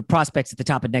 really good prospects at the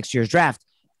top of next year's draft.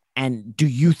 And do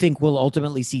you think we'll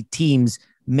ultimately see teams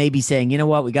maybe saying, you know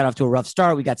what, we got off to a rough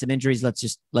start. We got some injuries.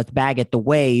 Let's bag it the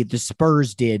way the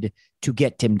Spurs did to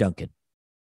get Tim Duncan.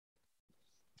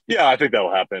 Yeah, I think that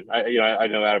will happen. I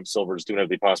know Adam Silver is doing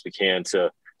everything he possibly can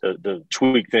to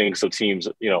tweak things so teams,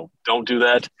 don't do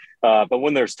that. But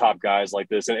when there's top guys like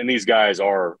this, and these guys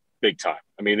are big time.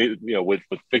 With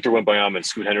Victor Wembanyama and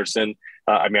Scoot Henderson,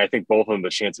 I think both of them have a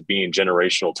chance of being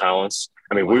generational talents.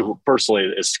 We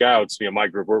personally, as scouts, my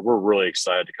group, we're really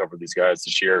excited to cover these guys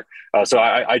this year. So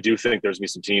I do think there's going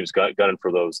to be some teams gunning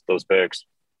for those picks.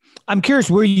 I'm curious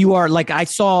where you are. Like I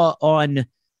saw on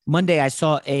Monday, I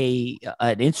saw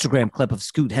an Instagram clip of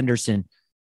Scoot Henderson,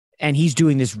 and he's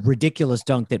doing this ridiculous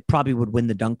dunk that probably would win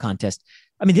the dunk contest.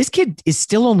 This kid is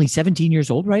still only 17 years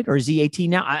old, right? Or is he 18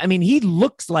 now? He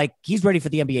looks like he's ready for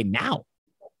the NBA now.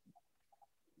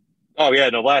 Oh, yeah.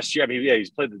 No, last year, he's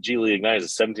played the G League Ignite as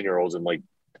a 17-year-old and,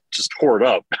 just tore it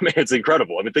up. It's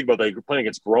incredible. Think about that. You're playing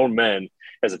against grown men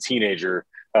as a teenager.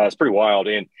 It's pretty wild.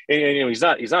 And he's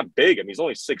not big. He's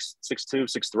only 6'2",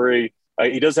 6'3".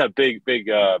 He does have big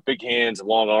hands and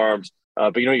long arms.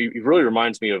 But, he really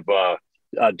reminds me of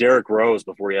Derrick Rose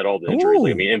before he had all the injuries.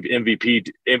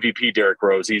 MVP Derrick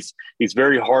Rose. He's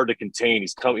very hard to contain.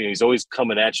 He's always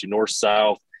coming at you north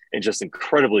south and just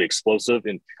incredibly explosive.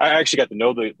 And I actually got to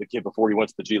know the kid before he went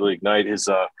to the G League Ignite. His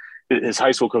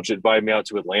high school coach invited me out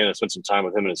to Atlanta, spent some time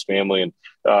with him and his family. And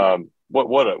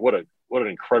what an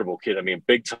incredible kid.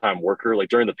 Big time worker.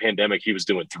 During the pandemic, he was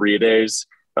doing 3-a-days.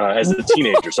 As a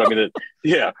teenager. So, the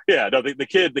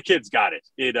kid's got it.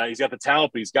 He's got the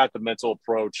talent, but he's got the mental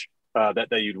approach that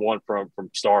you'd want from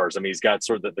stars. He's got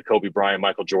sort of the Kobe Bryant,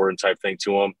 Michael Jordan type thing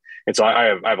to him. And so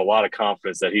I have a lot of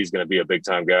confidence that he's going to be a big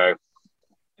time guy.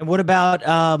 And what about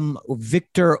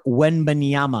Victor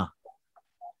Wembanyama?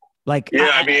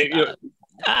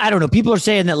 I don't know. People are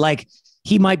saying that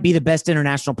he might be the best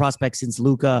international prospect since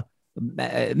Luka.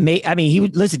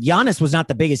 Giannis was not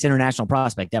the biggest international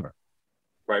prospect ever.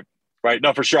 Right.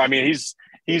 No, for sure. He's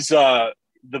the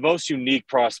most unique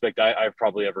prospect I've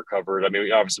probably ever covered.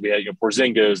 Obviously we had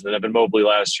Porzingis and Evan Mobley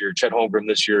last year, Chet Holmgren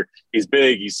this year. He's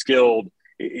big, he's skilled.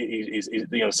 He's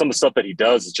some of the stuff that he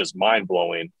does is just mind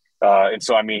blowing. And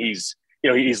so he's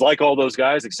like all those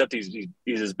guys, except he's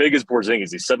as big as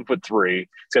Porzingis. He's 7'3". He's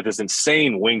got this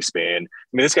insane wingspan.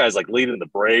 This guy's leading the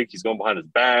break. He's going behind his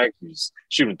back. He's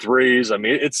shooting threes.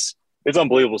 It's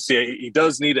unbelievable to see. He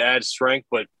does need to add strength,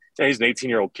 but he's an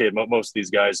 18-year-old kid. Most of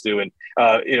these guys do. And,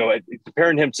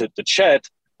 comparing him to Chet,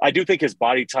 I do think his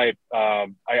body type, I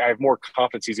have more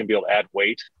confidence he's going to be able to add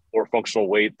weight or functional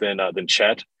weight than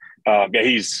Chet.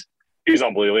 He's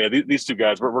unbelievable. Yeah, these two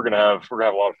guys, we're gonna have a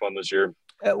lot of fun this year.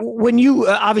 When you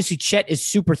obviously Chet is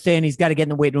super thin, he's got to get in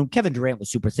the weight room. Kevin Durant was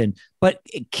super thin, but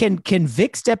can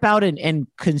Vic step out and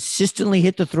consistently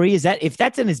hit the three? If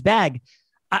that's in his bag,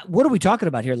 what are we talking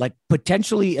about here? Like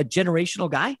potentially a generational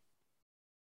guy?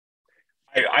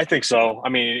 I think so. I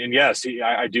mean, and yes,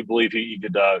 I do believe he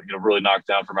could really knock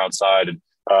down from outside. And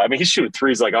he's shooting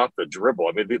threes like off the dribble.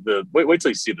 I mean, wait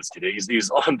till you see this kid.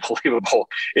 He's unbelievable.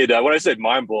 When I said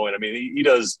mind blowing, I mean he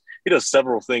does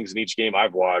several things in each game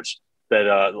I've watched that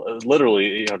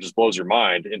literally just blows your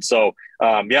mind. And so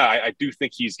I do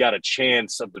think he's got a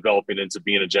chance of developing into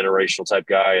being a generational type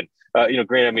guy. And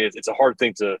granted, I mean it's a hard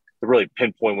thing to really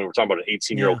pinpoint when we're talking about an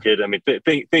 18-year-old kid. I mean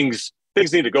things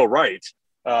need to go right.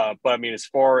 But I mean, as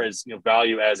far as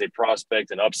value as a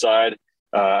prospect and upside,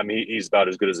 he's about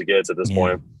as good as it gets at this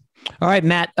point. All right,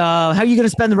 Matt. How are you going to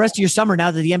spend the rest of your summer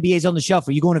now that the NBA is on the shelf?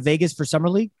 Are you going to Vegas for Summer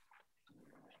League?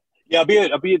 Yeah, I'll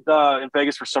be in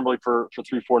Vegas for Summer League for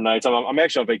 3-4 nights. I'm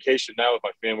actually on vacation now with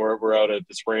my family. We're out at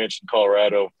this ranch in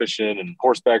Colorado fishing and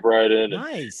horseback riding.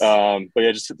 Nice.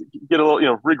 Just get a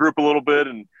little, regroup a little bit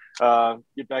and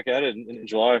get back at it in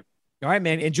July. All right,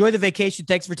 man. Enjoy the vacation.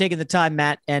 Thanks for taking the time,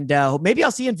 Matt. And maybe I'll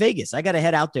see you in Vegas. I got to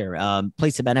head out there, play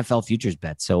some NFL futures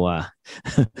bets. So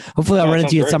hopefully I'll run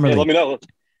into you at Summer League. Let me know. All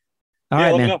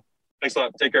right, let man. Me know. Thanks a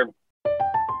lot. Take care.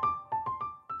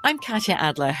 I'm Katya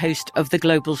Adler, host of The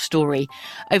Global Story.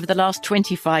 Over the last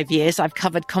 25 years, I've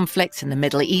covered conflicts in the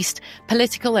Middle East,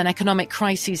 political and economic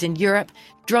crises in Europe,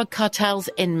 drug cartels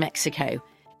in Mexico.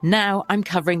 Now I'm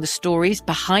covering the stories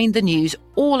behind the news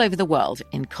all over the world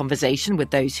in conversation with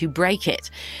those who break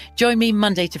it. Join me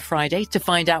Monday to Friday to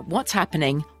find out what's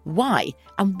happening, why,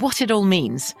 and what it all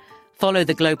means. Follow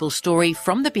The Global Story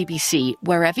from the BBC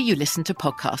wherever you listen to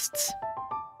podcasts.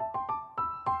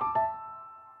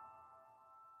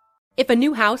 If a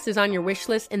new house is on your wish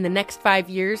list in the next 5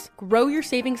 years, grow your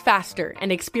savings faster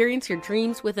and experience your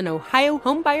dreams with an Ohio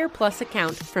Homebuyer Plus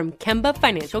account from Kemba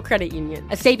Financial Credit Union.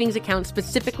 A savings account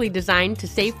specifically designed to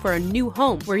save for a new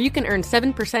home where you can earn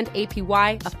 7%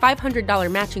 APY, a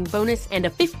 $500 matching bonus, and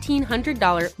a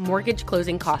 $1,500 mortgage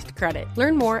closing cost credit.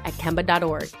 Learn more at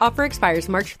Kemba.org. Offer expires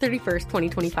March 31st,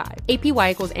 2025.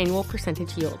 APY equals annual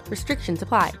percentage yield. Restrictions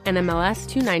apply. NMLS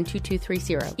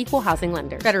 292230. Equal housing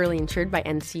lender. Federally insured by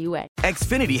NCUA.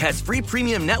 Xfinity has free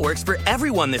premium networks for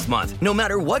everyone this month, no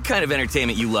matter what kind of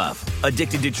entertainment you love.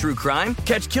 Addicted to true crime?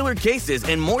 Catch killer cases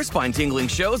and more spine-tingling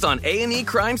shows on A&E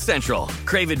Crime Central.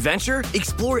 Crave adventure?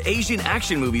 Explore Asian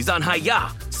action movies on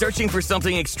Hi-YAH. Searching for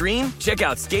something extreme? Check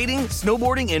out skating,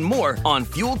 snowboarding, and more on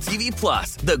Fuel TV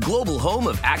Plus, the global home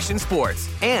of action sports.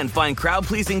 And find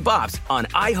crowd-pleasing bops on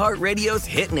iHeartRadio's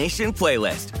Hit Nation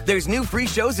playlist. There's new free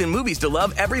shows and movies to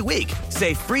love every week.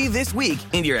 Say free this week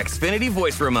in your Xfinity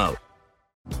voice remote.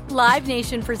 Live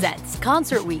Nation presents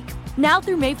Concert Week. Now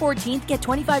through May 14th, get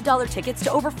 $25 tickets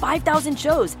to over 5,000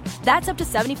 shows. That's up to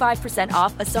 75%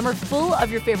 off a summer full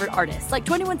of your favorite artists like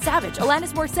 21 Savage,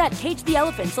 Alanis Morissette, Cage the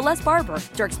Elephant, Celeste Barber,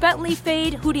 Dierks Bentley,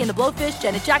 Fade, Hootie and the Blowfish,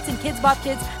 Janet Jackson, Kidz Bop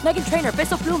Kids, Meghan Trainor,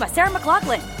 Peso Pluma, Sarah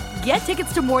McLachlan. Get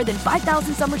tickets to more than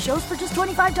 5,000 summer shows for just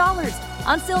 $25.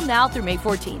 Until now through May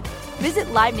 14th. Visit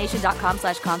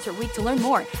LiveNation.com/Concert Week to learn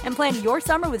more and plan your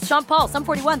summer with Sean Paul, Sum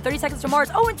 41, 30 Seconds to Mars,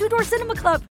 and Two Door Cinema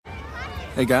Club.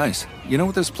 Hey guys, you know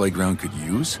what this playground could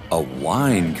use? A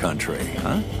wine country,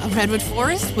 huh? A redwood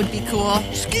forest would be cool.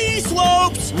 Ski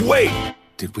slopes! Wait!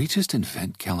 Did we just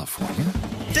invent California?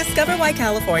 Discover why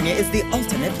California is the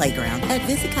ultimate playground at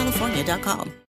visitcalifornia.com.